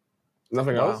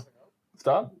 Nothing else?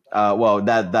 Stop. Well,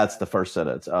 that's the first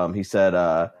sentence. He said,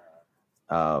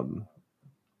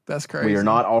 that's crazy. We are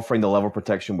not offering the level of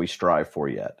protection we strive for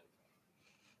yet.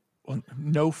 Well,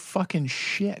 no fucking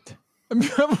shit.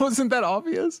 Wasn't that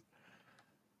obvious?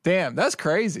 Damn, that's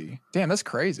crazy.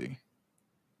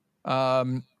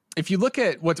 If you look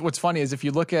at what's funny is if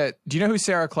you look at, do you know who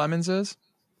Sarah Clemens is?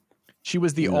 She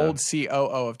was the old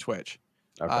COO of Twitch.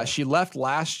 Okay. She left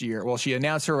last year. Well, she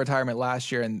announced her retirement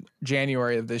last year in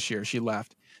January of this year. She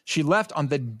left. She left on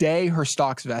the day her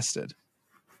stocks vested,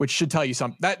 which should tell you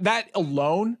something. That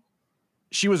alone,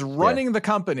 she was running the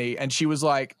company and she was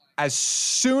like, as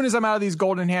soon as I'm out of these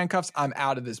golden handcuffs, I'm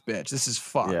out of this bitch. This is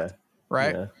fucked. Yeah.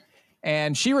 Right? Yeah.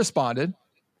 And she responded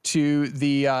to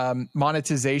the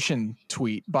monetization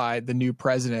tweet by the new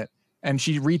president. And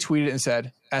she retweeted it and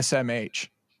said, SMH.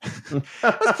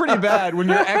 That's pretty bad when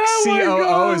your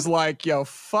ex-COO is like, yo,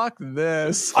 fuck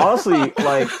this. Honestly,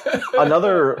 like,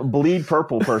 another bleed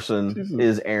purple person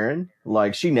is Erin.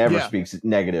 Like, she never speaks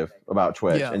negative about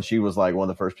Twitch. And she was like one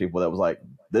of the first people that was like,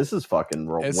 this is fucking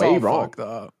way wrong. Fucked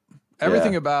up.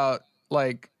 Everything about,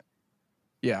 like,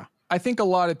 I think a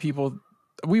lot of people,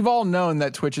 we've all known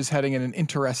that Twitch is heading in an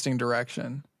interesting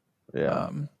direction.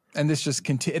 Yeah. And this just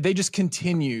they just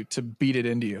continue to beat it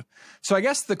into you. So I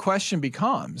guess the question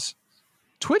becomes,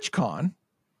 TwitchCon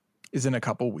is in a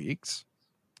couple weeks.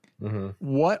 Mm-hmm.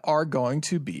 What are going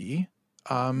to be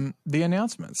the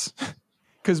announcements?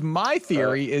 Because my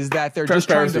theory is that they're just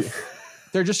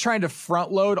trying to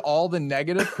front load all the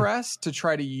negative press to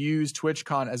try to use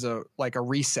TwitchCon as a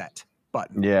reset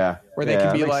button. Yeah, where they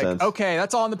can be like, sense. Okay,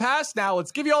 that's all in the past. Now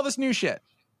let's give you all this new shit.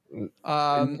 Given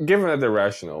that they're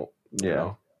rational, you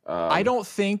know. I don't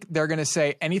think they're going to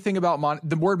say anything about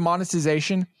the word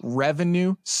monetization,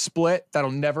 revenue split.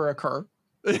 That'll never occur.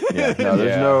 Yeah,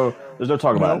 no, there's no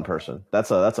talk about it in person.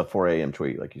 That's a 4 a.m.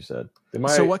 tweet, like you said.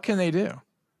 So what can they do?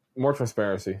 More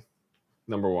transparency,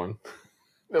 number one.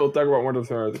 They'll talk about more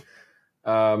transparency.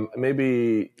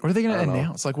 Maybe. What are they going to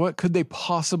announce? Like, what could they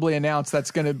possibly announce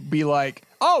that's going to be like,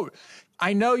 oh,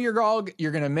 I know you're going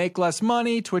to make less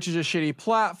money. Twitch is a shitty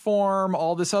platform.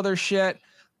 All this other shit.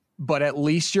 But at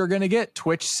least you're going to get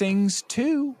Twitch Sings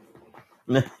 2.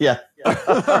 Yeah.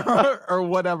 or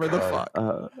whatever the fuck.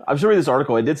 I'm just reading this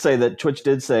article. It did say that Twitch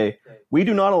did say, we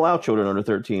do not allow children under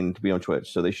 13 to be on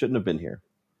Twitch, so they shouldn't have been here.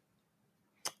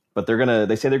 But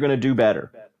they say they're going to do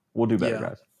better. We'll do better,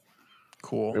 guys.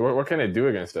 Cool. What can they do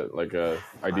against it? Like a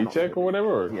ID check or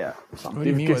whatever? Or? Yeah. What do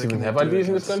you mean? Kids even have IDs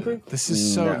in this country? This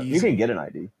is so easy. You can get an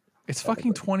ID. It's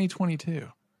fucking 2022.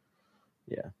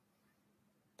 Yeah.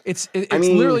 It's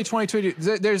literally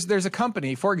 2022. There's a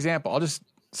company, for example, I'll just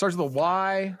start with a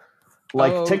Y.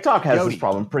 Like TikTok has this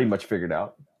problem pretty much figured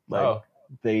out. Like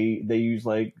they use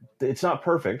it's not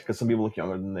perfect because some people look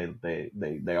younger than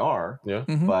they are. Yeah.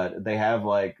 Mm-hmm. But they have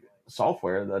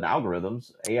software, the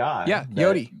algorithms, AI. Yeah, that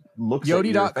Yoti. looks at your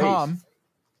Yoti.com. face.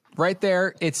 Right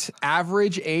there, its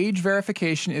average age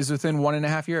verification is within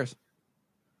 1.5 years.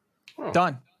 Oh.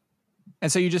 Done.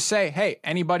 And so you just say, hey,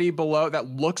 anybody below that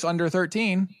looks under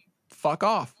 13, fuck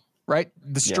off, right?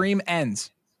 The stream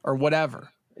ends or whatever.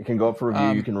 It can go up for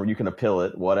review. You can appeal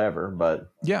it, whatever.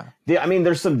 But yeah, I mean,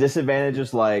 there's some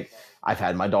disadvantages. Like I've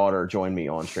had my daughter join me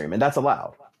on stream, and that's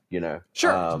allowed. You know,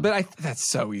 sure. But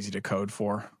that's so easy to code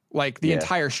for. Like the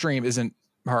entire stream isn't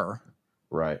her.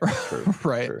 Right. True.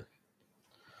 Right. True.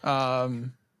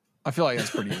 I feel like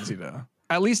that's pretty easy to.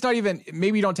 At least not even,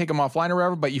 maybe you don't take them offline or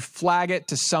whatever, but you flag it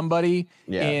to somebody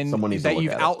that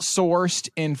you've outsourced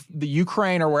in the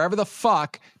Ukraine or wherever the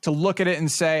fuck to look at it and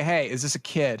say, hey, is this a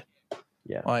kid?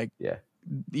 Yeah. Like,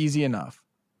 easy enough.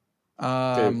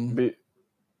 Yeah,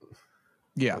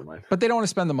 but they don't want to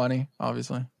spend the money,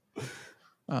 obviously.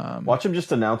 Watch them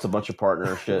just announce a bunch of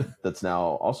partnership that's now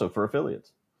also for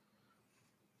affiliates.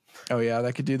 Oh yeah,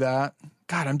 they could do that.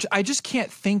 God, I just can't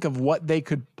think of what they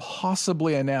could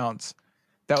possibly announce.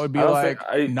 That would be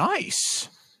nice.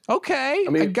 Okay,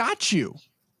 I got you.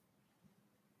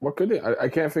 What could they? I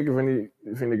can't think of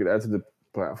anything they could add to the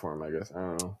platform, I guess. I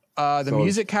don't know. The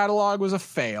music catalog was a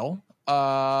fail.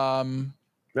 I'm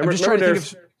just remember trying to think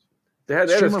of they had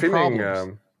a streaming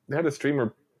problems. they had a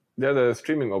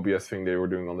streaming OBS thing they were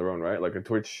doing on their own, right? Like a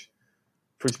Twitch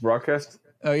broadcast.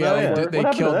 Oh yeah, they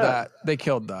killed that. They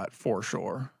killed that for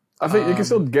sure. I think you can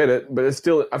still get it, but I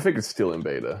think it's still in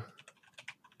beta.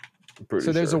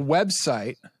 So there's a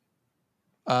website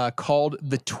called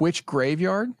the Twitch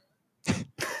Graveyard.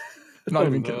 Not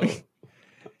even kidding.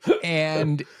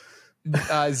 And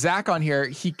Zach on here,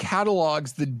 he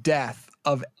catalogs the death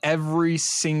of every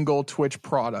single Twitch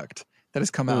product that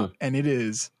has come out, and it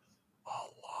is a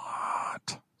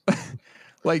lot.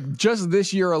 Like just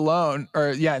this year alone,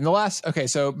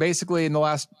 so basically in the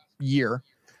last year,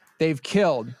 they've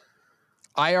killed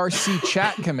IRC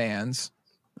chat commands.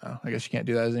 Oh, I guess you can't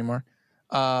do that anymore.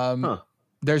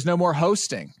 There's no more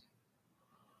hosting.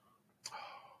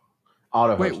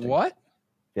 Auto Wait, hosting. what?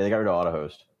 Yeah, they got rid of auto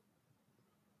host.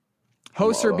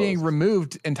 Hosts are being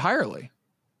removed entirely.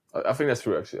 I think that's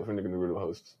true, actually. I think they're going to get rid of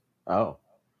hosts. Oh.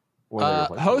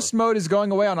 Host mode is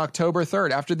going away on October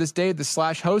 3rd. After this date, the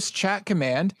 /host chat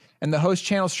command and the host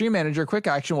channel stream manager quick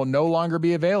action will no longer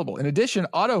be available. In addition,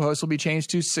 auto host will be changed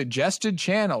to suggested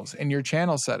channels in your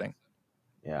channel setting.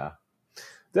 Yeah.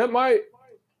 That might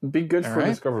be good for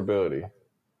discoverability.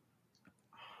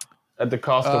 At the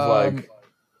cost of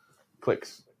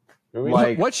clicks.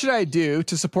 What should I do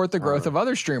to support the growth of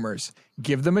other streamers?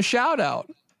 Give them a shout out.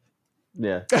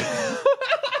 Yeah.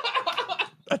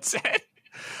 That's it.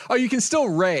 Oh, you can still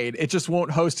raid. It just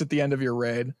won't host at the end of your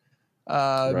raid.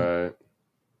 Right.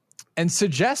 And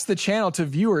suggest the channel to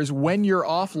viewers when you're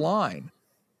offline.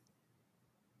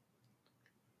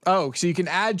 Oh, so you can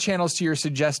add channels to your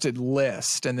suggested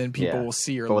list, and then people will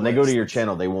see your But when list. they go to your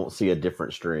channel, they won't see a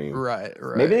different stream. Right.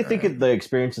 Maybe they think the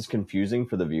experience is confusing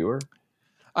for the viewer.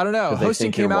 I don't know.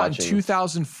 Hosting came out in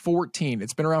 2014.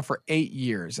 It's been around for 8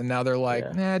 years, and now they're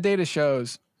like, data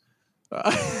shows. We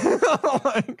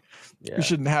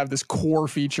shouldn't have this core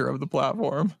feature of the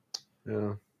platform.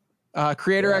 Yeah.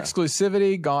 Creator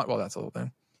exclusivity gone. Well, that's a little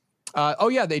thing.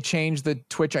 They changed the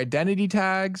Twitch identity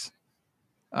tags.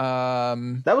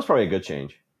 That was probably a good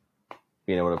change.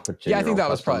 Being able to put I think that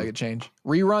was probably a good change.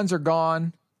 Reruns are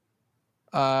gone.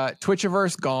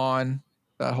 Twitchiverse gone.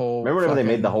 That whole remember when they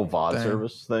made the whole VOD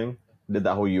service thing? Did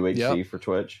that whole UHC for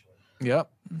Twitch? Yep.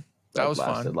 That was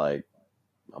lasted fun. Like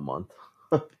a month.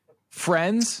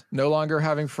 Friends, no longer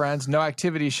having friends, no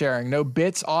activity sharing, no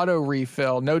bits auto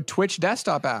refill, no Twitch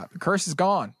desktop app. The curse is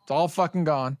gone. It's all fucking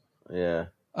gone. Yeah.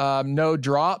 No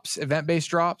drops, event-based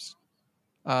drops.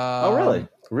 Oh, really?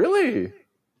 Really?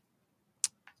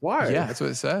 Why? Yeah, that's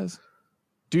what it says.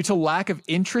 Due to lack of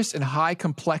interest and high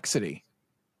complexity.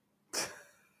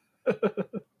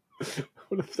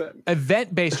 What is that?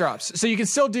 Event-based drops. So you can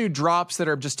still do drops that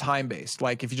are just time-based,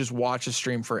 like if you just watch a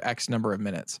stream for X number of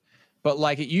minutes. But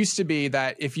like it used to be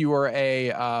that if you were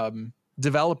a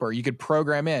developer, you could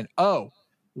program in,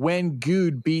 when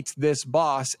Good beats this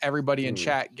boss, everybody in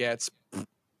chat gets...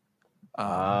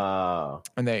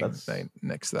 and they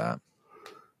nix that.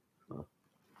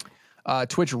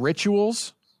 Twitch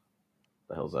rituals.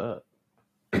 The hell's that?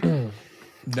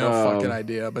 No fucking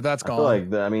idea, but that's gone. I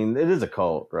feel like it is a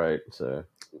cult, right? So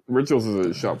Rituals is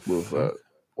a shop with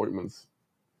ointments.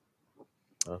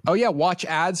 Oh yeah, watch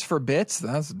ads for bits.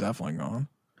 That's definitely gone.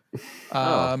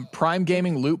 Prime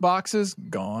Gaming loot boxes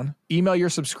gone. Email your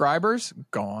subscribers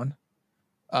gone.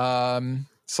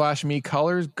 /me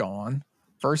colors gone.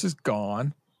 Versus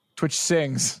gone. Twitch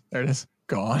sings. There it is.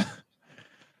 Gone.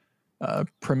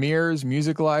 Premieres,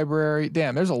 music library.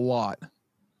 Damn, there's a lot.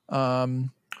 Sad.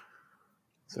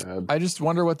 I just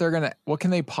wonder what can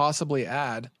they possibly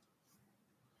add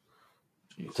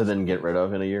To then get rid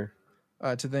of in a year.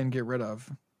 to then get rid of.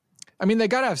 I mean, they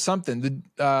got to have something.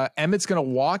 Emmett's going to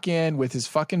walk in with his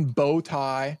fucking bow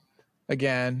tie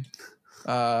again.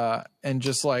 And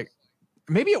just like,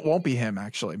 maybe it won't be him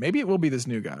actually. Maybe it will be this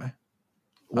new guy.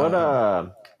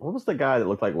 What was the guy that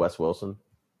looked like Wes Wilson?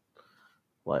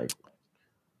 Like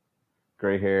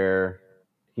gray hair.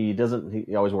 He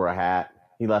always wore a hat.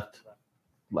 He left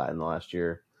Latin last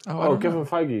year. Oh, Kevin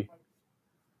Feige.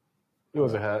 He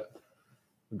was a hat.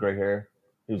 Gray hair.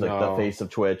 He was like the face of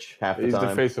Twitch half the He's time.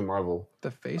 the face of Marvel.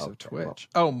 The face of Okay, Twitch.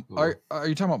 well. Are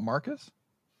you talking about Marcus?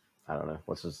 I don't know.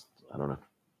 I don't know.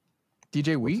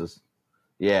 DJ What's Wheat? his-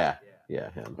 Yeah,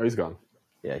 him. Oh, he's gone.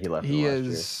 Yeah, he left. He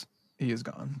last is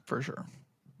gone for sure.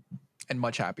 And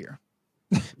much happier.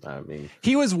 year. I mean,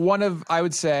 He was one of, I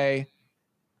would say,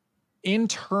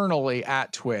 internally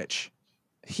at Twitch,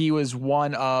 he was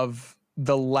one of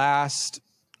the last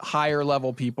higher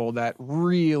level people that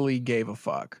really gave a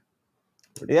fuck.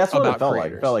 yeah, that's what About it felt like.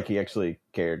 creators. It felt like he actually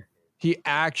cared. He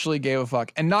actually gave a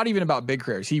fuck. And not even about big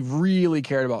creators. He really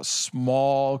cared about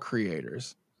small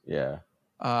creators. Yeah.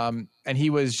 And he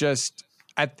was just,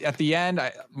 at the end,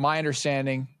 my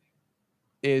understanding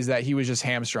is that he was just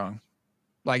hamstrung.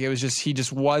 Like it was just, he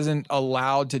just wasn't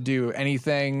allowed to do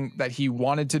anything that he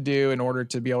wanted to do in order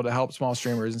to be able to help small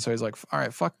streamers. And so he's like, all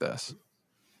right, fuck this.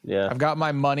 Yeah. I've got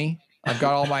my money. I've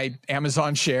got all my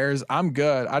Amazon shares. I'm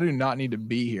good. I do not need to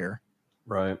be here.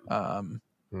 Right. And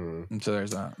so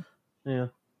there's that. Yeah.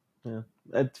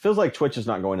 It feels like Twitch is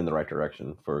not going in the right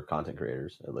direction for content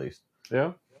creators, at least.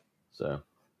 Yeah. So,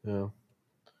 Yeah.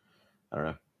 I don't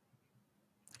know.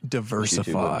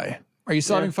 Diversify. Are you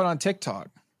still Yeah. having fun on TikTok?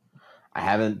 I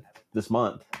haven't this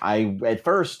month. I at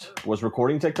first was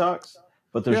recording TikToks,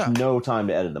 but there's Yeah. no time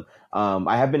to edit them.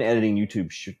 I have been editing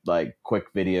YouTube like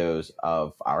quick videos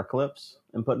of our clips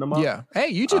and putting them up. Yeah.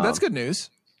 Hey, YouTube, that's good news.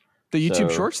 The YouTube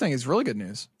so- Shorts thing is really good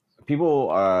news. People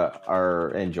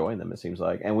are enjoying them, it seems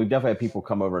like, and we've definitely had people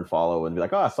come over and follow and be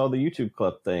like, "Oh, I saw the YouTube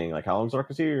clip thing. Like, how long's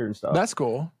Arcus here and stuff." That's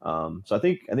cool. So I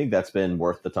think that's been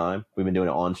worth the time. We've been doing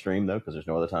it on stream though, because there's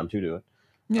no other time to do it.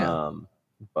 Yeah.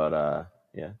 But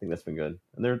yeah, I think that's been good,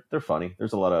 and they're funny.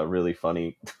 There's a lot of really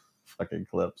funny fucking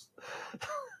clips.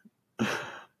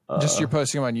 Just you're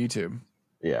posting them on YouTube.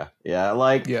 Yeah,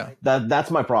 like Yeah.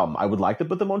 that's my problem. I would like to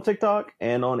put them on TikTok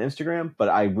and on Instagram, but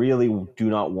I really do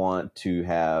not want to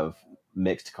have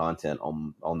mixed content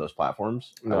on those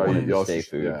platforms. I want it to stay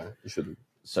food. Yeah, you should.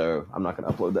 So I'm not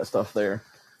going to upload that stuff there.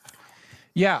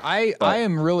 Yeah, I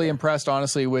am really impressed,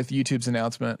 honestly, with YouTube's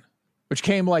announcement, which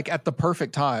came like at the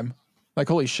perfect time. Like,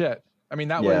 holy shit. I mean,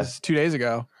 that Yeah. was 2 days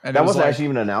ago. And That it was wasn't like, actually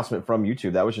even an announcement from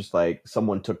YouTube. That was just like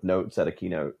someone took notes at a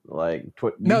keynote. Like,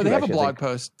 no, YouTube they have a actually, I blog think-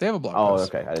 post. They have a blog Oh,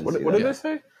 post. okay. I didn't What see did that. they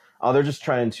say? Oh, they're just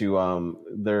trying to.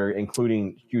 They're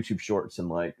including YouTube Shorts in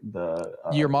like the.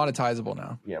 You're monetizable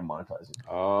now. Yeah, monetizing.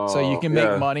 Oh, So you can make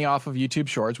yeah. money off of YouTube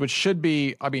Shorts, which should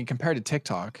be, I mean, compared to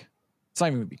TikTok, it's not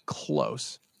even gonna be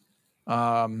close.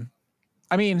 I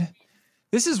mean,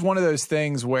 this is one of those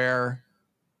things where,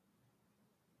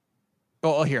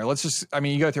 well, here, let's just, I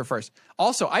mean, you go through first.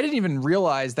 Also, I didn't even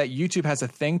realize that YouTube has a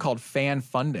thing called fan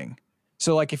funding.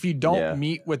 So like if you don't Yeah.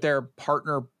 meet with their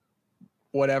partner,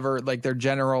 whatever, like their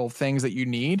general things that you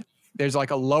need, there's like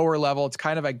a lower level. It's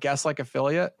kind of, I guess, like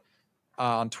affiliate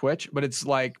on Twitch, but it's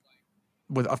like,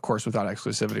 of course, without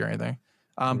exclusivity or anything.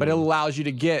 But it allows you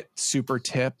to get super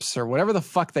tips or whatever the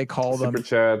fuck they call them. Super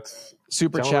chats,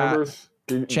 Super channel chat, members?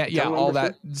 chat, yeah, Channel all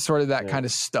that membership? sort of that Yeah. kind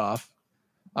of stuff.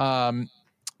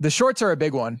 The shorts are a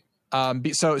big one.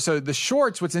 So the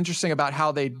shorts, what's interesting about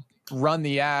how they run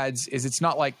the ads is it's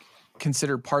not like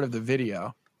considered part of the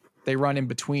video. They run in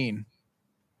between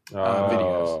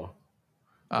videos. Oh,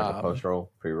 Like a post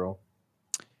roll, pre roll.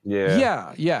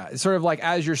 yeah. Yeah. It's sort of like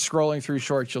as you're scrolling through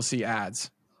shorts, you'll see ads.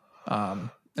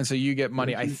 And so you get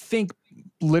money, I think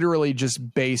literally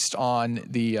just based on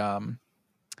they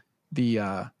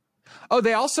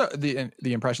also, the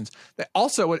impressions. They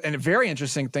also, and a very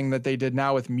interesting thing that they did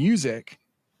now with music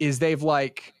is they've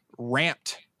like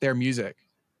ramped their music.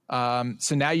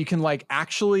 So now you can like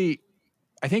actually,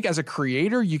 I think as a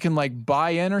creator, you can like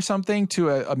buy in or something to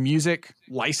a music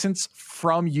license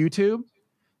from YouTube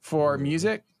for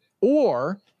music,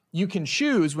 or you can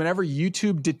choose whenever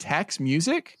YouTube detects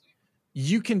music,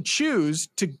 you can choose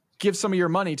to give some of your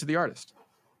money to the artist,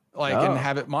 like, and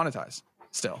have it monetized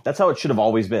still. That's how it should have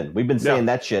always been. We've been saying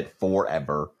Yeah. that shit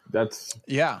forever. That's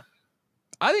Yeah.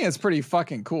 I think it's pretty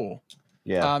fucking cool.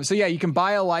 Yeah. So yeah, you can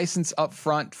buy a license up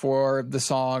front for the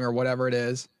song or whatever it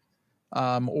is,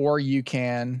 or you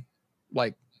can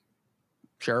like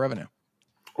share revenue.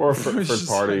 Or It's third just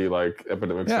party like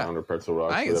Epidemic Yeah. Sound or Pretzel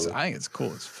Rocks. I whatever. think it's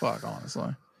cool as fuck,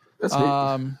 honestly. That's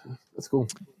neat. That's cool.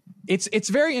 It's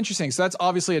very interesting. So that's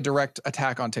obviously a direct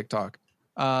attack on TikTok.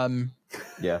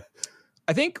 Yeah.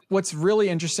 I think what's really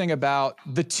interesting about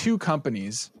the two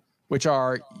companies, which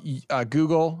are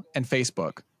Google and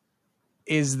Facebook,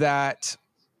 is that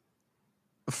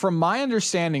from my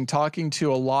understanding, talking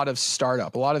to a lot of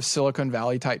Silicon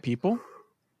Valley type people,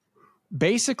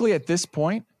 basically at this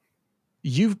point,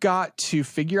 you've got to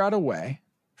figure out a way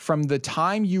from the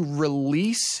time you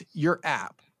release your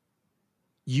app,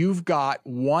 you've got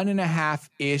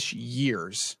 1.5-ish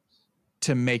years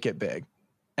to make it big.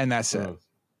 And that's it.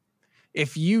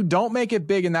 If you don't make it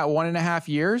big in that 1.5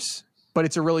 years, but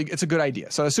it's a good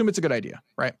idea. So assume it's a good idea,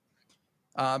 right?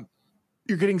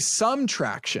 You're getting some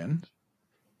traction,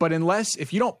 but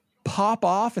if you don't pop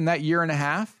off in that 1.5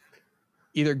 years,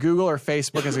 either Google or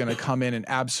Facebook is going to come in and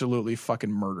absolutely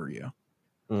fucking murder you.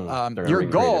 Your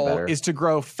goal is to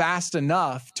grow fast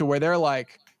enough to where they're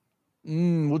like,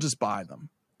 we'll just buy them.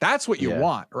 That's what you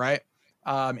want, right?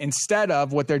 Instead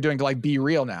of what they're doing to like Be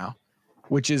Real now,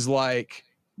 which is like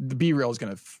the Be Real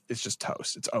it's just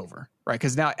toast. It's over, right?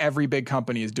 Because now every big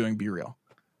company is doing Be Real.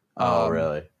 Oh,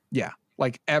 really? Yeah,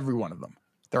 like every one of them.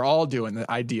 They're all doing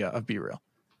the idea of Be Real.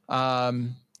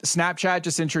 Snapchat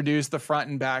just introduced the front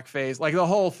and back face, like the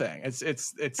whole thing. It's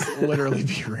literally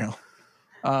Be Real.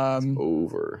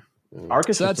 Over.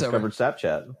 Arcus just discovered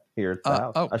Snapchat here at the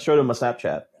house. Oh. I showed him a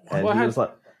Snapchat, and he was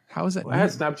like, "How is it?" I had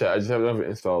Snapchat. I just haven't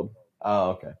installed.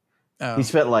 Oh, okay. Oh. He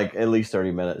spent like at least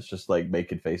 30 minutes just like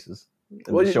making faces.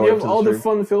 Well, you have all the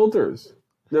fun filters.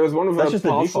 There was one of That's that just the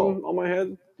possum default. on my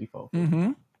head. Default.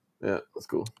 Mm-hmm. Yeah, that's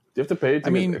cool. Do you have to pay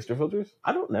to get extra filters?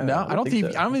 I don't know. No, I don't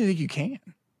think so. I don't even think you can.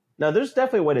 No, there's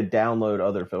definitely a way to download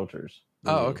other filters.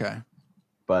 Oh, okay.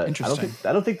 But Interesting.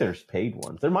 I don't think there's paid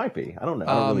ones. There might be. I don't know.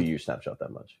 I don't really use Snapchat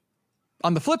that much.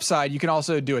 On the flip side, you can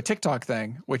also do a TikTok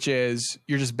thing, which is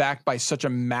you're just backed by such a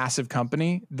massive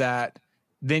company that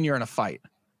then you're in a fight,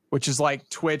 which is like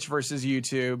Twitch versus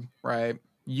YouTube, right?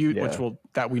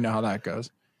 That we know how that goes.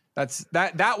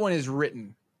 That one is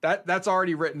written. That's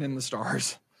already written in the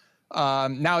stars.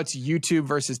 Now it's YouTube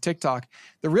versus TikTok.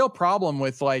 The real problem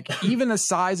with like even the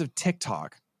size of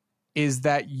TikTok is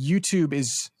that YouTube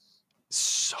is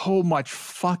so much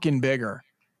fucking bigger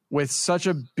with such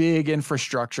a big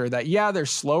infrastructure that they're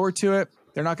slower to it.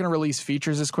 They're not going to release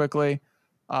features as quickly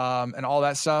and all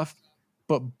that stuff.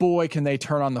 But boy, can they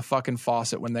turn on the fucking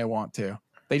faucet when they want to.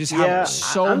 They just have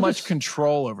so much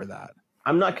control over that.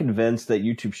 I'm not convinced that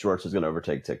YouTube Shorts is going to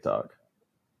overtake TikTok.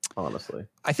 Honestly,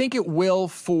 I think it will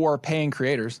for paying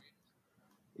creators.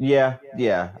 Yeah.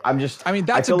 I mean,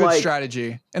 that's a good like,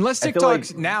 strategy. Unless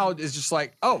TikTok now is just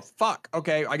like, oh, fuck.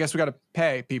 Okay, I guess we got to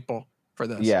pay people for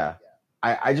this. Yeah.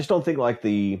 I just don't think like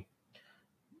the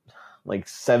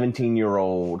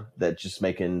 17-year-old that's just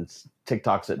making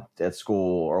TikToks at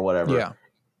school or whatever. Yeah.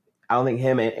 I don't think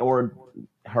him or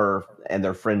her and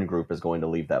their friend group is going to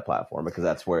leave that platform because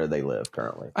that's where they live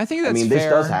currently. I think that's fair. fair. This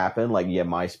does happen. Like,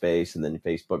 MySpace and then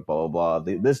Facebook, blah, blah,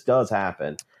 blah. This does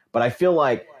happen. But I feel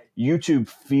like YouTube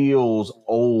feels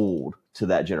old to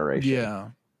that generation. Yeah.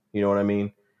 You know what I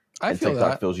mean? I feel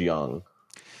TikTok that. feels young.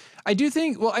 I do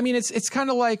think, well, I mean, it's kind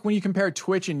of like when you compare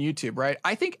Twitch and YouTube, right?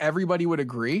 I think everybody would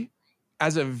agree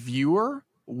as a viewer,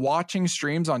 watching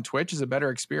streams on Twitch is a better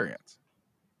experience,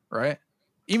 right?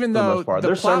 Even though the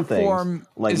There's platform things,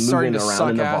 like is starting to moving around suck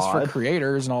in the ass for VOD.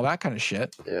 creators and all that kind of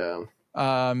shit. Yeah.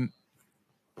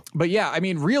 But yeah, I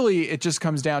mean, really, it just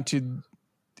comes down to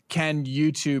can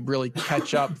YouTube really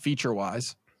catch up feature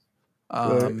wise?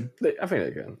 I think they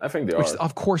can. I think they Which, are.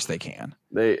 of course, they can.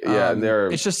 They're.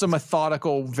 It's just a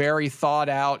methodical, very thought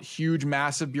out, huge,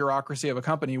 massive bureaucracy of a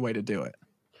company way to do it.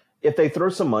 If they throw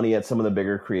some money at some of the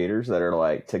bigger creators that are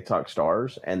like TikTok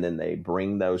stars, and then they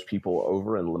bring those people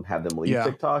over and have them leave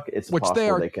TikTok, it's which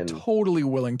possible they can totally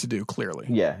willing to do. Clearly,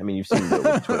 yeah. I mean, you've seen it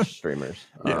with Twitch streamers,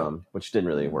 Yeah. which didn't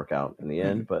really work out in the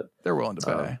end, but they're willing to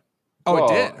pay.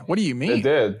 well, it did. What do you mean? It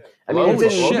did. I mean, a lot it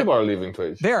of didn't- people are leaving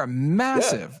Twitch. They are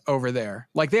massive over there.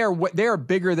 Like they are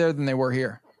bigger there than they were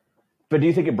here. But do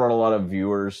you think it brought a lot of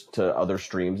viewers to other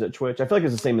streams at Twitch? I feel like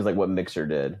it's the same as like what Mixer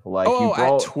did. Like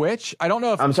At Twitch? I don't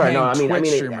know if I'm sorry, no, I mean Twitch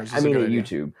at streamers is a good idea.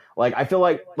 YouTube. Like I feel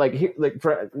like here, like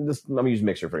for this, let me use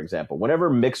Mixer for example. Whenever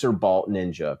Mixer bought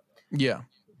Ninja, Yeah.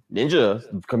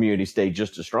 Ninja community stayed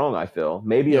just as strong. I feel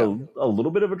maybe a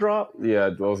little bit of a drop, Yeah,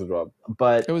 it was a drop.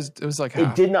 but It was like it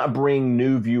half. did not bring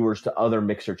new viewers to other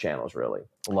Mixer channels. Really,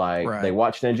 like Right. they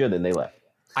watched Ninja, then they left.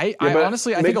 I but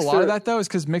honestly, I think a lot of Mixer- that though is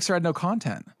because Mixer had no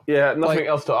content. Yeah, nothing Like-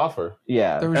 else to offer.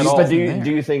 Yeah. There was just But nothing do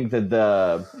there. you think that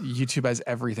the YouTube has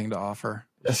everything to offer.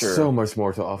 There's Sure. so much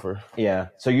more to offer. yeah?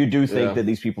 So you do think Yeah. that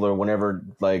these people are whenever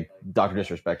like Dr.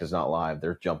 Disrespect is not live,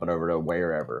 they're jumping over to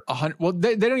wherever. Well,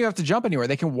 they don't even have to jump anywhere.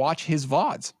 They can watch his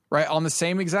VODs right on the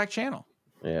same exact channel.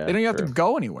 Yeah. They don't even have to true.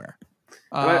 go anywhere.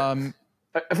 I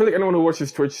feel like anyone who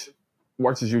watches Twitch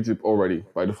watches YouTube already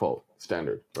by default,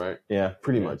 standard, right? Yeah.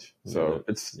 Pretty Yeah. much. So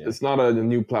it's Yeah. it's not a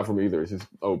new platform either. It's just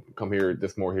come here,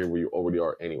 there's more here where you already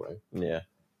are anyway. Yeah.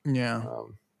 Yeah.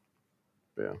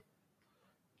 Yeah.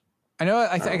 I know.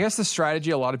 I guess the strategy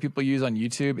a lot of people use on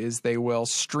YouTube is they will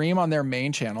stream on their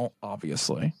main channel,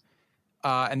 obviously,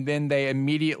 and then they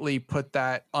immediately put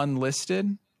that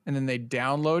unlisted, and then they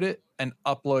download it and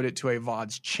upload it to a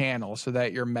VOD's channel so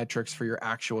that your metrics for your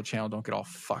actual channel don't get all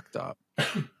fucked up.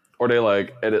 Or they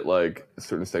like edit like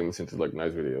certain segments into like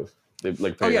nice videos. They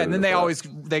like Oh pay yeah, and then editor for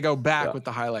that. they go back Yeah. with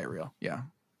the highlight reel. Yeah.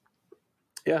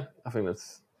 Yeah, I think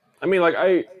that's. I mean, like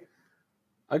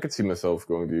I could see myself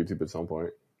going to YouTube at some point.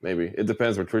 Maybe it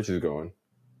depends where Twitch is going.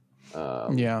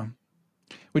 Yeah.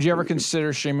 Would you ever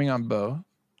consider streaming on both?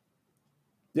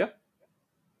 Yeah,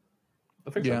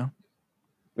 I think Yeah. so.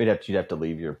 You'd have to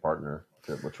leave your partner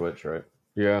with Twitch, right?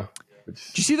 Yeah. Did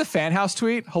you see the fan house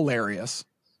tweet? Hilarious.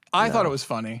 I thought it was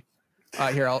funny.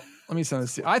 Here, let me send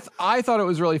this to you. I thought it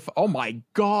was really oh my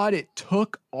God, it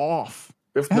took off.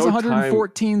 With It has no time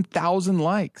 114,000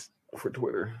 likes. for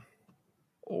Twitter.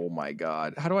 Oh my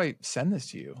God. How do I send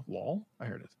this to you? Lol. I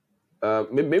heard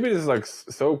it. Maybe this is like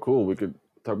so cool. We could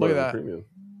talk about Look it at in that. premium.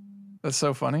 That's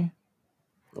so funny.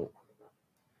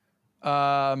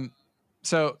 Oh.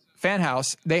 So Fan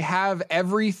House, they have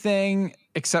everything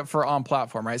except for on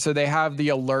platform, right? So they have the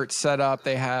alert set up.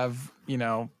 They have,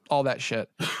 all that shit.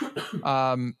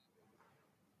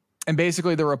 And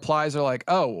basically the replies are like,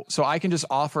 oh, so I can just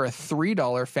offer a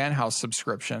 $3 Fan House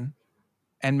subscription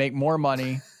and make more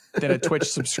money than a Twitch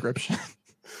subscription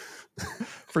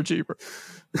for cheaper.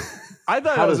 I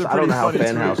thought that was a I pretty don't know how funny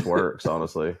Fan tweet. House works,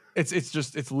 honestly.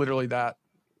 It's literally that.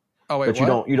 Oh wait, But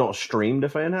what? you don't stream to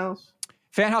Fan House?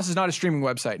 Fan House is not a streaming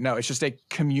website. No, it's just a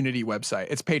community website.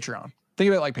 It's Patreon. Think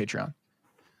of it like Patreon.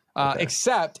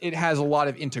 Except it has a lot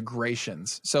of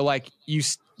integrations. So like you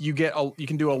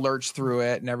can do alerts through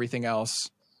it and everything else.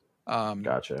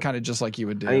 Gotcha. Kind of just like you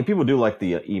would do. I mean, people do like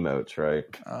the emotes, right?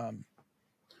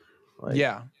 Like,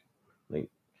 yeah. Like,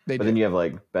 They but do. then you have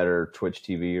like Better Twitch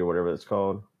TV or whatever it's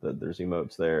called. There's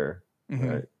emotes there, Mhm.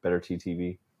 right? Better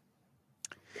TTV.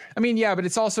 I mean, yeah, but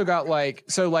it's also got like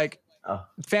Oh.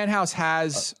 Fan House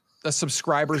has a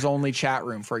subscribers only chat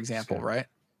room, for example, right?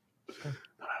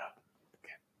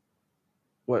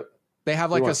 What? They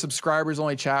have like You a want- subscribers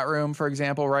only chat room, for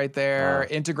example, right there.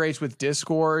 Integrates with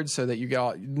Discord so that you get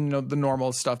all, the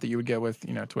normal stuff that you would get with, Twitch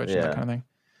and that Yeah. kind of thing.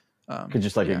 Could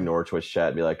just like yeah. ignore Twitch chat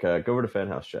and be like, go over to Fan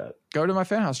House chat. Go to my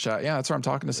Fan House chat. Yeah, that's where I'm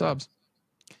talking to subs.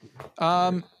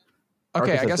 Okay,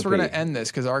 Arcus I has guess to we're gonna pee. end this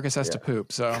because Arcus has to Yeah.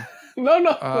 poop. So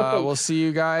No. we'll see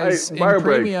you guys Hey, in bio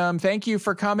break. premium. Thank you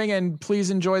for coming, and please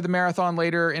enjoy the marathon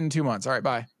later in 2 months. All right,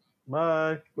 bye.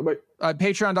 Bye. Bye-bye.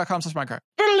 Patreon.com/Minecraft.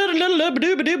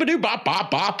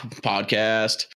 Podcast.